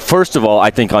about. First of all,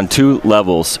 I think on 2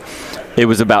 levels, it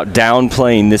was about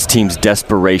downplaying this team's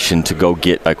desperation to go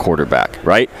get a quarterback,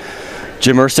 right?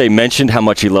 Jim Irsay mentioned how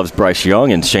much he loves Bryce Young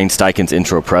in Shane Steichen's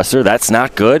intro presser. That's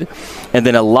not good. And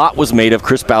then a lot was made of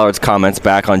Chris Ballard's comments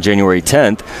back on January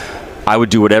 10th. I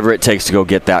would do whatever it takes to go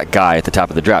get that guy at the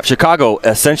top of the draft. Chicago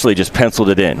essentially just penciled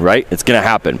it in, right? It's going to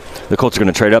happen. The Colts are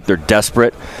going to trade up. They're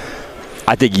desperate.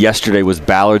 I think yesterday was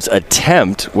Ballard's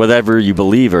attempt, whether you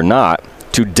believe or not,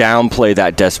 to downplay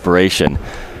that desperation.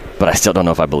 But I still don't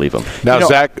know if I believe him. Now,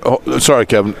 Zach, sorry,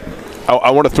 Kevin.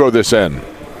 I want to throw this in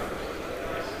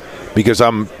because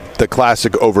I'm the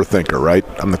classic overthinker, right?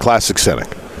 I'm the classic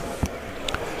cynic.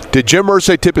 Did Jim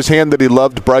Irsay tip his hand that he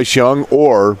loved Bryce Young,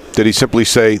 or did he simply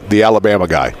say the Alabama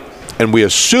guy? And we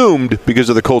assumed, because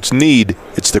of the Colts' need,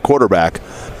 it's the quarterback.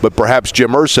 But perhaps Jim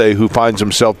Irsay, who finds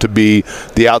himself to be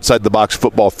the outside-the-box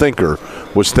football thinker,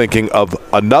 was thinking of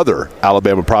another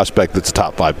Alabama prospect that's a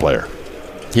top 5 player.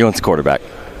 He wants a quarterback.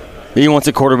 He wants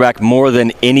a quarterback more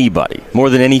than anybody, more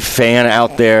than any fan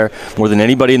out there, more than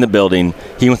anybody in the building.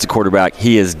 He wants a quarterback.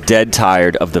 He is dead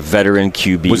tired of the veteran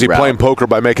QB Was he route. playing poker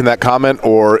by making that comment,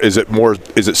 or is it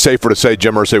safer to say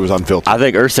Jim Irsay was unfiltered? I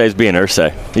think Irsay's being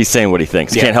Irsay. He's saying what he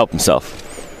thinks. He can't help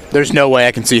himself. There's no way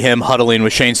I can see him huddling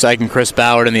with Shane Steichen and Chris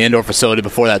Ballard in the indoor facility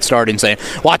before that starting, saying,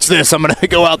 watch this, I'm going to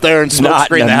go out there and smoke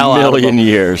screen the hell out of him. Not in a million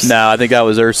years. No, I think that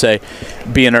was Irsay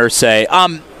being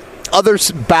Irsay. Other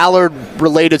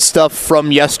Ballard-related stuff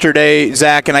from yesterday,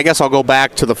 Zach, and I guess I'll go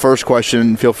back to the first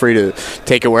question. Feel free to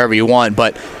take it wherever you want,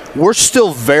 but we're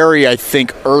still very, I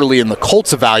think, early in the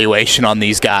Colts evaluation on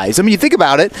these guys. I mean, you think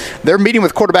about it, they're meeting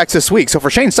with quarterbacks this week. So for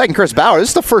Shane Steichen and Chris Ballard,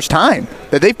 this is the first time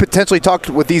that they've potentially talked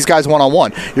with these guys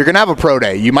one-on-one. You're going to have a pro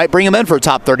day. You might bring them in for a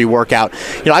top 30 workout.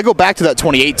 I go back to that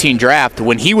 2018 draft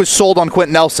when he was sold on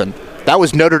Quentin Nelson. That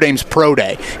was Notre Dame's pro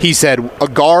day. He said a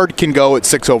guard can go at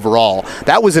 6 overall.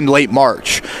 That was in late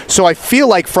March. So I feel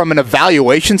like from an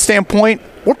evaluation standpoint,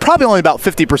 we're probably only about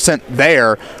 50%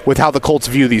 there with how the Colts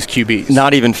view these QBs.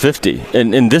 Not even 50.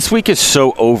 And this week is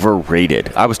so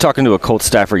overrated. I was talking to a Colts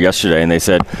staffer yesterday, and they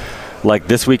said,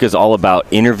 this week is all about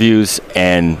interviews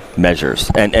and measures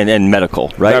and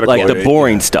medical, right? The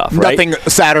boring stuff, right? Nothing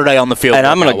Saturday on the field. And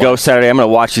I'm going to go Saturday. I'm going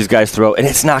to watch these guys throw, and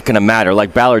it's not going to matter.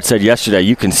 Like Ballard said yesterday,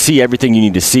 you can see everything you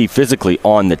need to see physically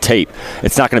on the tape.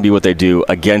 It's not going to be what they do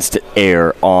against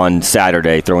air on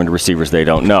Saturday, throwing to receivers they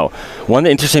don't know. One of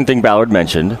the interesting things Ballard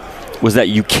mentioned was that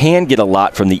you can get a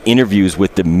lot from the interviews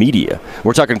with the media.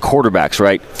 We're talking quarterbacks,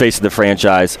 right? Face of the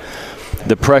franchise.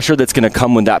 The pressure that's going to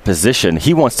come with that position,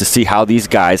 he wants to see how these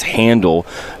guys handle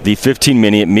the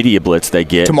 15-minute media blitz they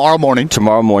get. Tomorrow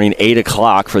morning, 8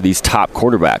 o'clock for these top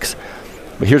quarterbacks.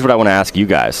 But here's what I want to ask you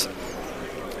guys.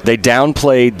 They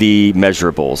downplayed the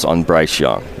measurables on Bryce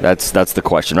Young. That's the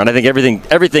question. And I think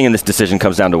everything in this decision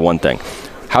comes down to one thing.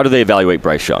 How do they evaluate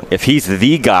Bryce Young? If he's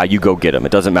the guy, you go get him.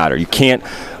 It doesn't matter. You can't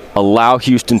allow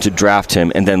Houston to draft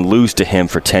him and then lose to him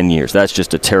for 10 years. That's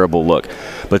just a terrible look.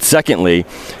 But secondly,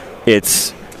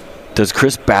 does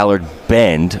Chris Ballard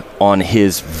bend on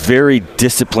his very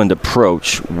disciplined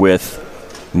approach with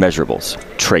measurables,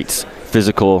 traits,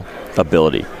 physical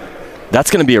ability? That's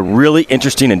going to be a really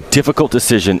interesting and difficult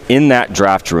decision in that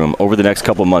draft room over the next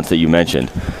couple of months that you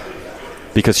mentioned,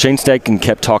 because Shane Steichen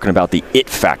kept talking about the it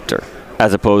factor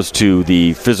as opposed to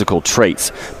the physical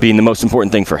traits being the most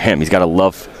important thing for him. He's got to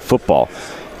love football.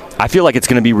 I feel like it's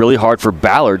going to be really hard for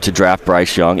Ballard to draft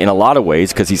Bryce Young in a lot of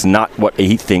ways because he's not what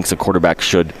he thinks a quarterback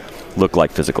should look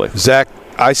like physically. Zach,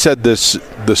 I said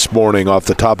this morning off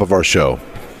the top of our show.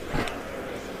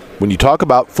 When you talk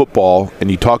about football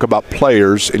and you talk about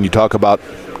players and you talk about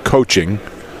coaching,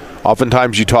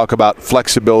 oftentimes you talk about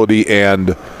flexibility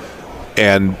and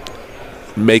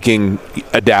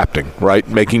adapting, right?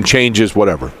 Making changes,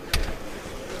 whatever.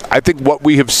 I think what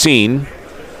we have seen,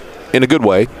 in a good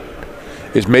way,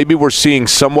 is maybe we're seeing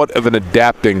somewhat of an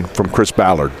adapting from Chris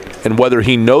Ballard. And whether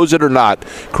he knows it or not,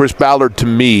 Chris Ballard, to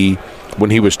me, when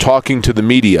he was talking to the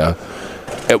media,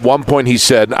 at one point he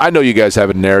said, "I know you guys have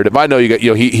a narrative. I know you got,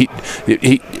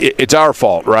 it's our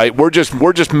fault, right? We're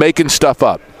just making stuff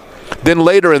up." Then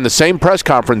later in the same press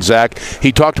conference, Zach,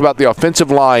 he talked about the offensive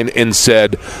line and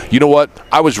said, "You know what?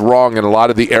 I was wrong in a lot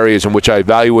of the areas in which I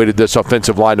evaluated this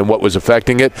offensive line and what was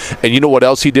affecting it." And you know what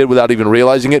else he did without even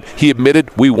realizing it? He admitted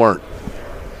we weren't.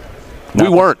 We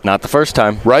weren't. Not the first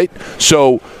time. Right?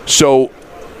 So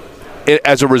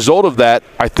as a result of that,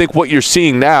 I think what you're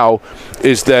seeing now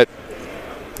is that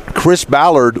Chris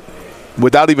Ballard,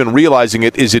 without even realizing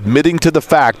it, is admitting to the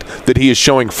fact that he is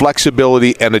showing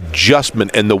flexibility and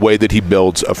adjustment in the way that he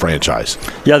builds a franchise.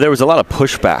 Yeah, there was a lot of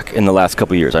pushback in the last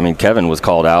couple of years. I mean, Kevin was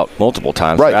called out multiple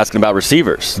times for asking about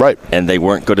receivers. Right. And they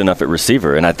weren't good enough at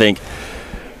receiver. And I think,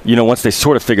 once they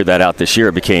sort of figured that out this year,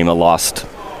 it became a lost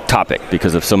topic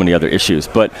because of so many other issues.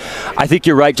 But I think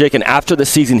you're right, Jake, and after the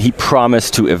season he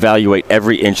promised to evaluate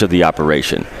every inch of the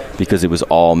operation because it was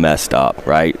all messed up,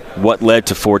 right? What led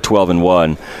to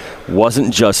 4-12-1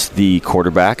 wasn't just the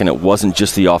quarterback and it wasn't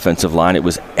just the offensive line, it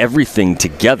was everything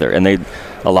together. And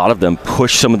a lot of them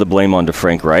pushed some of the blame onto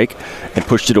Frank Reich and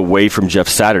pushed it away from Jeff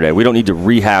Saturday. We don't need to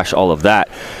rehash all of that.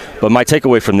 But my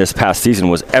takeaway from this past season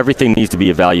was everything needs to be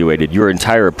evaluated, your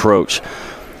entire approach.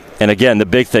 And again, the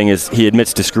big thing is he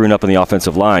admits to screwing up on the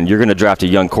offensive line. You're going to draft a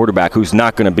young quarterback who's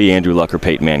not going to be Andrew Luck or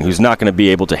Peyton Manning, who's not going to be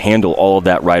able to handle all of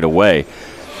that right away.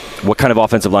 What kind of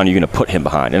offensive line are you going to put him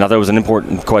behind? And I thought it was an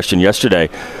important question yesterday.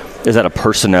 Is that a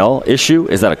personnel issue?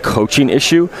 Is that a coaching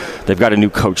issue? They've got a new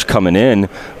coach coming in,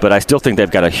 but I still think they've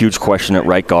got a huge question at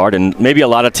right guard. And maybe a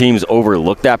lot of teams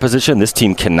overlook that position. This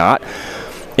team cannot.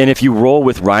 And if you roll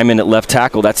with Ryman at left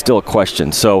tackle, that's still a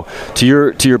question. So to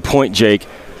your point, Jake,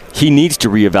 he needs to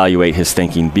reevaluate his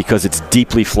thinking because it's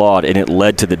deeply flawed and it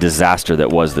led to the disaster that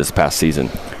was this past season.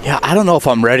 Yeah, I don't know if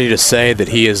I'm ready to say that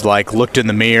he has looked in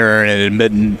the mirror and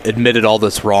admitted all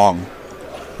this wrong.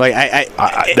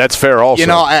 That's fair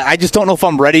also. I just don't know if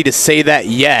I'm ready to say that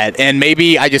yet, and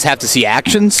maybe I just have to see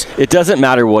actions. It doesn't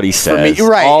matter what he says. Me,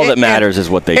 right. All that matters is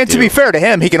what they do. And to be fair to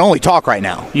him, he can only talk right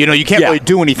now. You can't really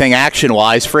do anything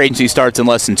action-wise. Free agency starts in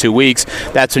less than 2 weeks.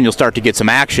 That's when you'll start to get some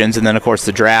actions, and then, of course,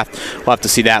 the draft, we'll have to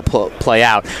see that play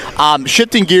out.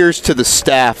 Shifting gears to the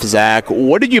staff, Zach,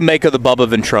 what did you make of the Bubba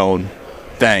Ventrone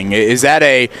thing? Is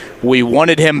that we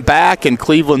wanted him back and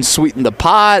Cleveland sweetened the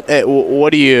pot?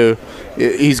 What do you...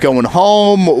 He's going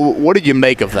home. What did you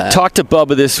make of that? Talked to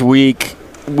Bubba this week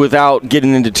without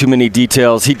getting into too many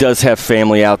details. He does have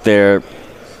family out there.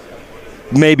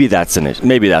 Maybe that's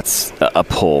a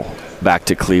pull back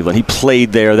to Cleveland. He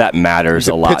played there. That matters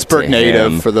a lot. Pittsburgh to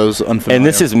native him. For those unfamiliar. And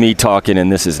this is me talking,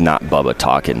 and this is not Bubba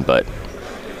talking, but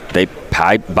they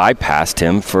bypassed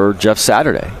him for Jeff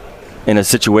Saturday in a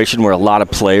situation where a lot of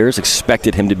players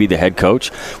expected him to be the head coach.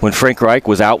 When Frank Reich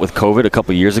was out with COVID a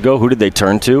couple years ago, who did they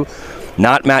turn to?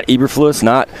 Not Matt Eberflus.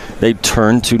 They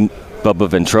turned to Bubba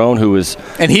Ventrone, who was...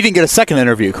 And he didn't get a second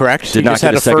interview, correct? Did not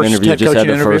get a second interview, just had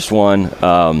the first one.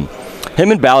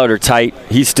 Him and Ballard are tight.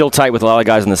 He's still tight with a lot of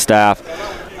guys on the staff.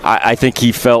 I think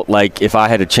he felt like if I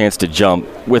had a chance to jump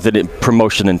with a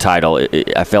promotion and title,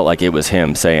 I felt like it was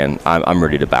him saying, I'm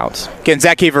ready to bounce. Again,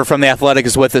 Zach Keefer from The Athletic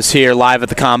is with us here live at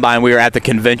the Combine. We are at the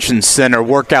Convention Center.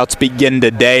 Workouts begin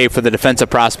today for the defensive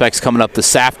prospects coming up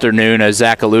this afternoon, as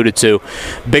Zach alluded to.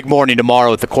 Big morning tomorrow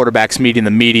with the quarterbacks meeting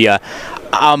the media.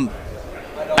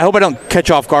 I I hope I don't catch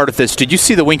you off guard with this. Did you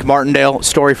see the Wink Martindale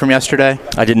story from yesterday?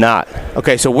 I did not.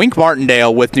 Okay, so Wink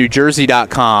Martindale with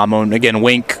NewJersey.com, and again,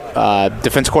 Wink,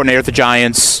 defense coordinator at the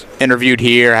Giants, interviewed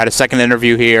here, had a second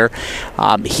interview here.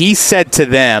 He said to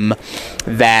them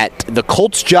that the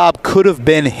Colts' job could have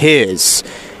been his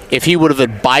if he would have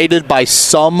abided by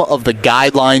some of the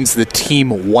guidelines the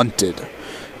team wanted.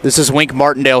 This is Wink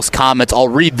Martindale's comments. I'll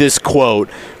read this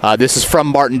quote. This is from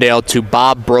Martindale to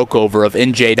Bob Brokover of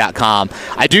NJ.com.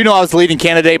 I do know I was the leading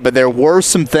candidate, but there were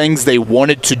some things they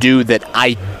wanted to do that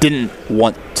I didn't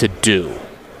want to do.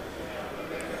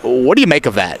 What do you make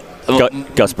of that?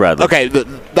 Gus Bradley. Okay,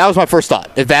 that was my first thought.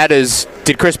 If that is,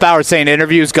 did Chris Ballard say in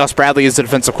interviews Gus Bradley is the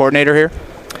defensive coordinator here?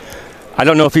 I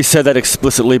don't know if he said that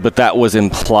explicitly, but that was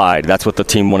implied. That's what the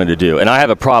team wanted to do. And I have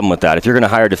a problem with that. If you're going to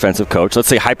hire a defensive coach, let's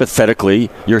say hypothetically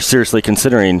you're seriously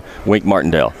considering Wink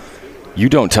Martindale. You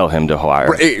don't tell him to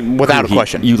hire. Without a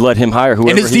question. You let him hire whoever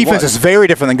he wants. And his defense is very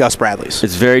different than Gus Bradley's.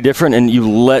 It's very different, and you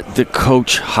let the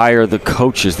coach hire the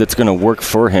coaches that's going to work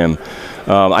for him.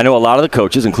 I know a lot of the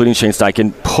coaches, including Shane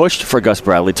Steichen, pushed for Gus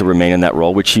Bradley to remain in that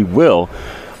role, which he will.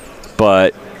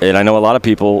 And I know a lot of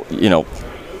people,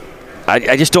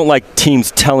 I just don't like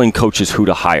teams telling coaches who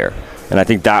to hire. And I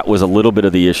think that was a little bit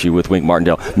of the issue with Wink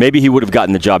Martindale. Maybe he would have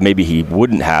gotten the job, maybe he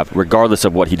wouldn't have, regardless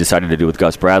of what he decided to do with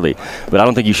Gus Bradley. But I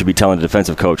don't think you should be telling a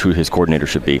defensive coach who his coordinator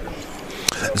should be.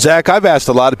 Zach, I've asked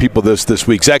a lot of people this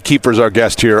week. Zach Kiefer is our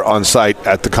guest here on site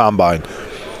at the Combine.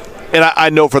 And I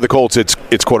know for the Colts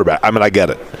it's quarterback. I mean, I get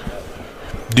it.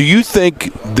 Do you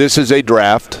think this is a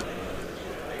draft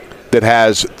that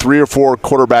has 3 or 4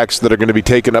 quarterbacks that are going to be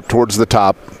taken up towards the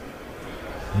top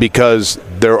because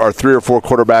there are 3 or 4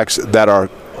 quarterbacks that are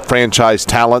franchise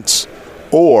talents,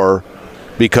 or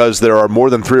because there are more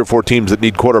than 3 or 4 teams that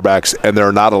need quarterbacks and there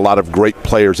are not a lot of great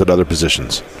players at other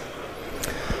positions?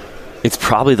 It's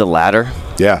probably the latter.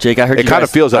 Yeah. Jake, I heard it kind of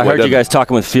feels that way. I heard you guys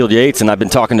talking with Field Yates, and I've been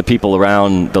talking to people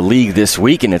around the league this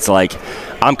week, and it's like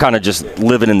I'm kind of just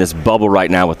living in this bubble right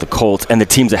now with the Colts and the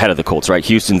teams ahead of the Colts, right?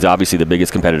 Houston's obviously the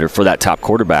biggest competitor for that top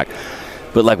quarterback.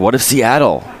 But, what if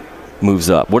Seattle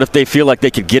moves up? What if they feel like they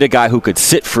could get a guy who could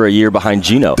sit for a year behind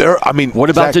Geno?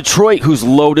 What about Detroit, who's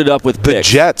loaded up with picks?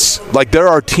 The Jets. There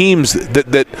are teams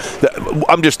that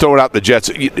I'm just throwing out the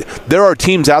Jets. There are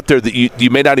teams out there that you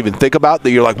may not even think about that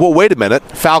you're like, well, wait a minute.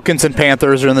 Falcons and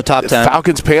Panthers are in the top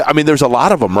 10. There's a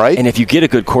lot of them, right? And if you get a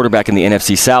good quarterback in the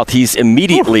NFC South, he's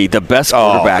immediately the best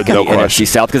quarterback in the NFC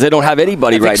South because they don't have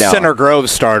anybody right now. Center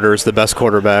Grove starter is the best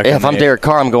quarterback. Yeah, if I'm Derek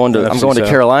Carr, I'm going to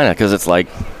Carolina because it's like,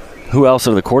 who else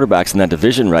are the quarterbacks in that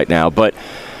division right now? But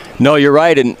no, you're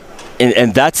right,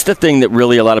 and that's the thing that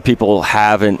really a lot of people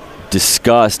haven't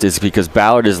discussed is because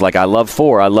Ballard is like, I love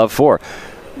 4.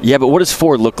 Yeah, but what does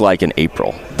 4 look like in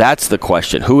April? That's the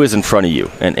question. Who is in front of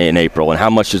you in April, and how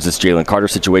much does this Jalen Carter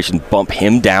situation bump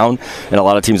him down in a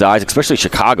lot of teams' eyes, especially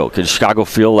Chicago? Could Chicago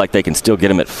feel like they can still get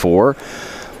him at 4?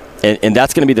 And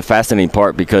that's going to be the fascinating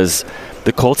part because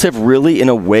the Colts have really, in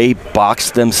a way,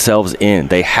 boxed themselves in.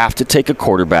 They have to take a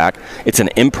quarterback. It's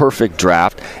an imperfect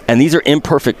draft, and these are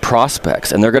imperfect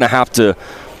prospects, and they're going to have to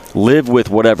live with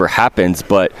whatever happens.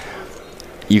 But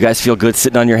you guys feel good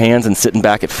sitting on your hands and sitting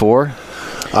back at 4?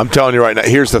 I'm telling you right now,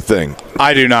 here's the thing.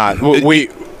 I do not.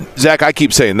 Zach, I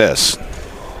keep saying this.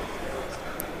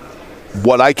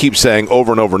 What I keep saying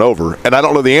over and over and over, and I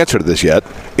don't know the answer to this yet,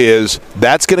 is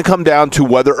that's going to come down to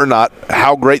whether or not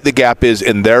how great the gap is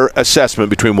in their assessment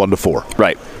between 1 to 4.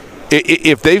 Right.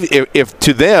 If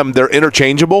to them they're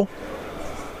interchangeable,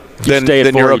 then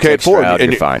you're okay at 4.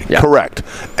 And you're fine. Yeah. Correct.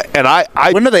 And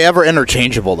when are they ever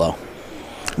interchangeable though?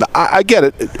 I get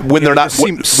it. When they're not,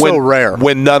 so rare.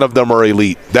 When none of them are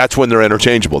elite, that's when they're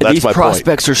interchangeable. That's These my point. These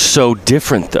prospects are so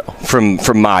different though, from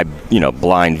my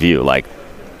blind view.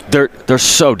 They're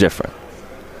so different.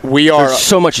 There's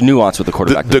so much nuance with the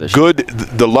quarterback position.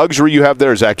 The luxury you have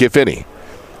there, Zach, if any,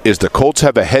 is the Colts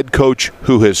have a head coach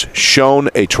who has shown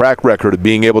a track record of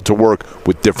being able to work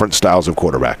with different styles of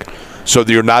quarterback. So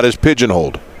that you're not as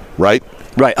pigeonholed, right?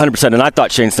 Right, 100%. And I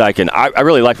thought Shane Steichen, I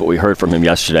really liked what we heard from him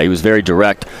yesterday. He was very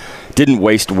direct, didn't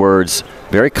waste words,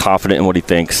 very confident in what he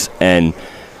thinks. And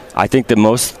I think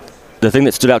the thing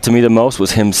that stood out to me the most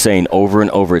was him saying over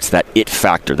and over, it's that it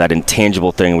factor, that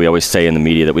intangible thing we always say in the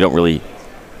media that we're not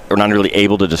really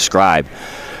able to describe.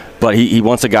 But he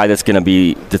wants a guy that's going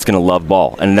to love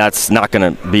ball, and that's not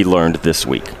going to be learned this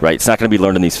week, right? It's not going to be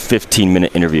learned in these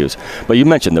 15-minute interviews. But you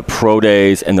mentioned the pro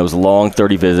days and those long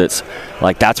 30 visits.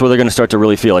 That's where they're going to start to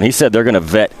really feel. And he said they're going to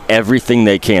vet everything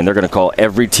they can. They're going to call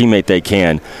every teammate they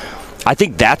can. I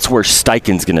think that's where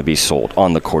Steichen's going to be sold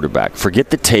on the quarterback. Forget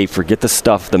the tape, forget the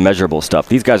stuff, the measurable stuff.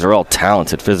 These guys are all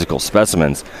talented physical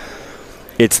specimens.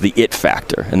 It's the it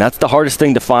factor, and that's the hardest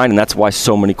thing to find, and that's why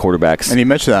so many quarterbacks. And you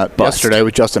mentioned that yesterday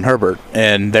with Justin Herbert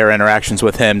and their interactions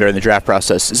with him during the draft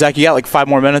process. Zach, you got like 5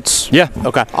 more minutes? Yeah.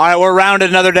 Okay. All right, we're rounded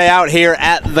another day out here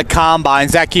at the Combine.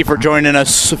 Zach Kiefer joining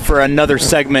us for another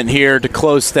segment here to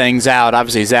close things out.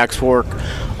 Obviously, Zach's work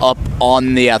up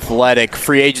on The Athletic.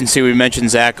 Free agency, we mentioned,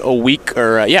 Zach, a week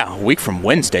from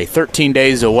Wednesday, 13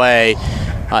 days away.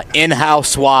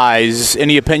 In-house wise,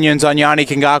 any opinions on Yannick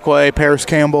Ngakoue, Paris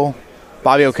Campbell,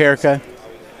 Bobby Okereke?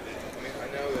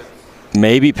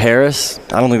 Maybe Paris.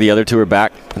 I don't think the other two are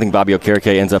back. I think Bobby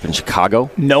Okereke ends up in Chicago.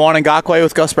 No on Ngakoue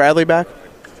with Gus Bradley back?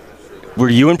 Were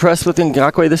you impressed with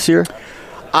Ngakoue this year?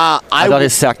 I thought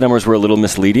his sack numbers were a little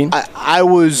misleading. I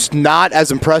was not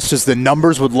as impressed as the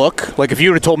numbers would look. Like, if you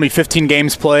would have told me 15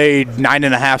 games played,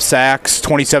 9.5 sacks,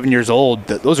 27 years old,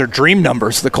 those are dream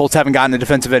numbers. The Colts haven't gotten a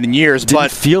defensive end in years.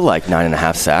 Didn't feel like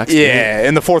 9.5 sacks. Yeah,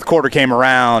 and the fourth quarter came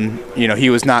around. He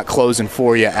was not closing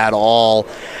for you at all.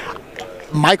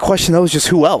 My question, though, is just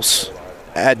who else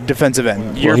at defensive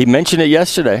end? Well, he mentioned it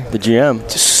yesterday, the GM.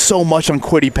 Just so much on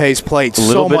Kwity Paye's plate,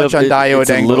 so much on Dayo Adengo's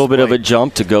It's a little bit plate. of a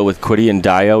jump to go with Kwity and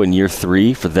Dayo in year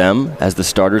 3 for them as the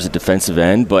starters at defensive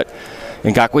end, but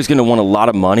Ngakoue's going to want a lot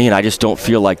of money, and I just don't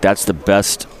feel like that's the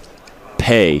best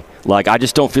pay. Like, I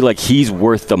just don't feel like he's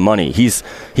worth the money. He's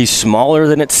smaller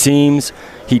than it seems.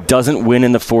 He doesn't win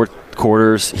in the fourth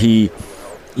quarters. He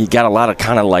got a lot of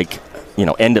kind of like,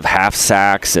 end of half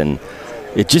sacks, and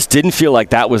it just didn't feel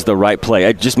like that was the right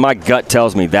play. My gut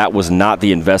tells me that was not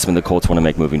the investment the Colts want to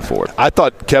make moving forward. I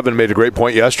thought Kevin made a great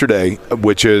point yesterday,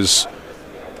 which is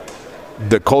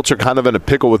the Colts are kind of in a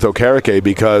pickle with Okereke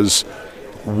because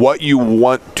what you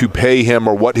want to pay him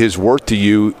or what his worth to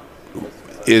you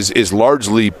is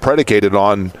largely predicated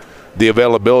on the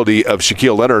availability of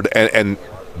Shaquille Leonard, and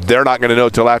they're not going to know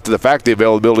till after the fact the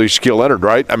availability of Shaquille Leonard,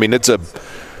 right? I mean,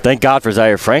 Thank God for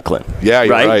Zaire Franklin. Yeah,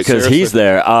 you're right. Because he's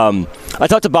there. I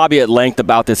talked to Bobby at length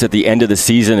about this at the end of the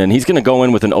season, and he's going to go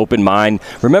in with an open mind.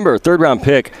 Remember, 3rd-round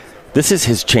pick, this is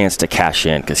his chance to cash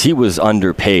in because he was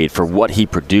underpaid for what he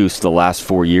produced the last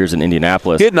 4 years in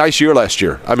Indianapolis. He had a nice year last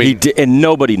year. I mean, he did, and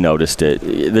nobody noticed it.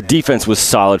 The defense was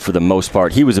solid for the most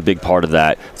part. He was a big part of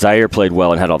that. Zaire played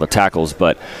well and had all the tackles,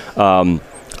 but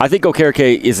I think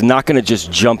Okereke is not going to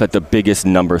just jump at the biggest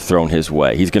number thrown his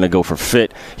way. He's going to go for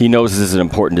fit. He knows this is an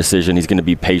important decision. He's going to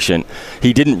be patient.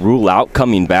 He didn't rule out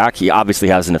coming back. He obviously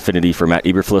has an affinity for Matt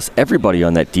Eberflus. Everybody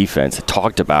on that defense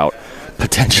talked about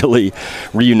potentially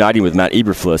reuniting with Matt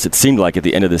Eberflus, it seemed like, at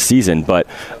the end of the season. But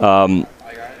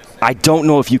I don't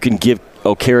know if you can give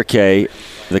Okereke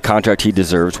the contract he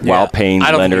deserves while paying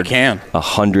Leonard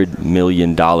 $100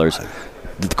 million.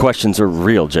 The questions are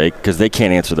real, Jake, because they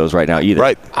can't answer those right now either.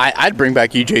 Right. I'd bring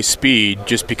back EJ Speed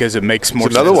just because it makes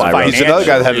more sense. He's another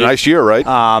guy that had a nice year, right?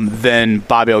 Than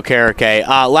Bobby Okereke.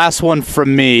 Last one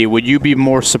from me. Would you be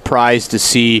more surprised to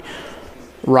see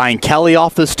Ryan Kelly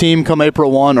off this team come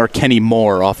April 1 or Kenny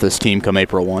Moore off this team come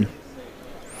April 1?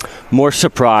 More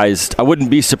surprised. I wouldn't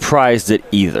be surprised at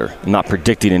either. I'm not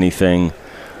predicting anything.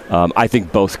 I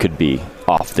think both could be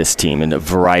off this team in a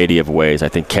variety of ways. I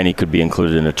think Kenny could be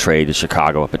included in a trade to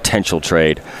Chicago, a potential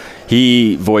trade.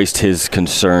 He voiced his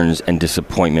concerns and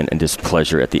disappointment and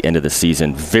displeasure at the end of the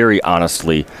season, very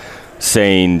honestly,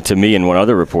 saying to me and one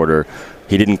other reporter,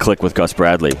 he didn't click with Gus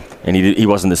Bradley, and he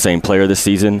wasn't the same player this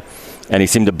season, and he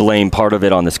seemed to blame part of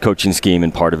it on this coaching scheme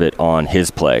and part of it on his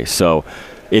play. So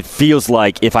it feels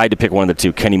like if I had to pick one of the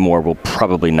two, Kenny Moore will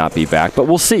probably not be back, but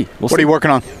we'll see. What are you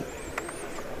working on?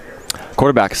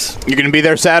 Quarterbacks. You're going to be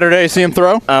there Saturday to see them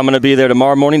throw? I'm going to be there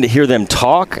tomorrow morning to hear them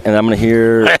talk, and I'm going to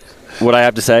hear what I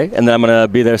have to say, and then I'm going to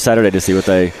be there Saturday to see what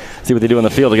they do on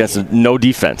the field against no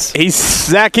defense. He's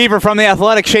Zach Kiefer from The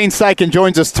Athletic. Shane Steichen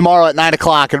joins us tomorrow at 9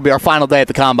 o'clock. It'll be our final day at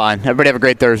the Combine. Everybody have a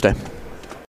great Thursday.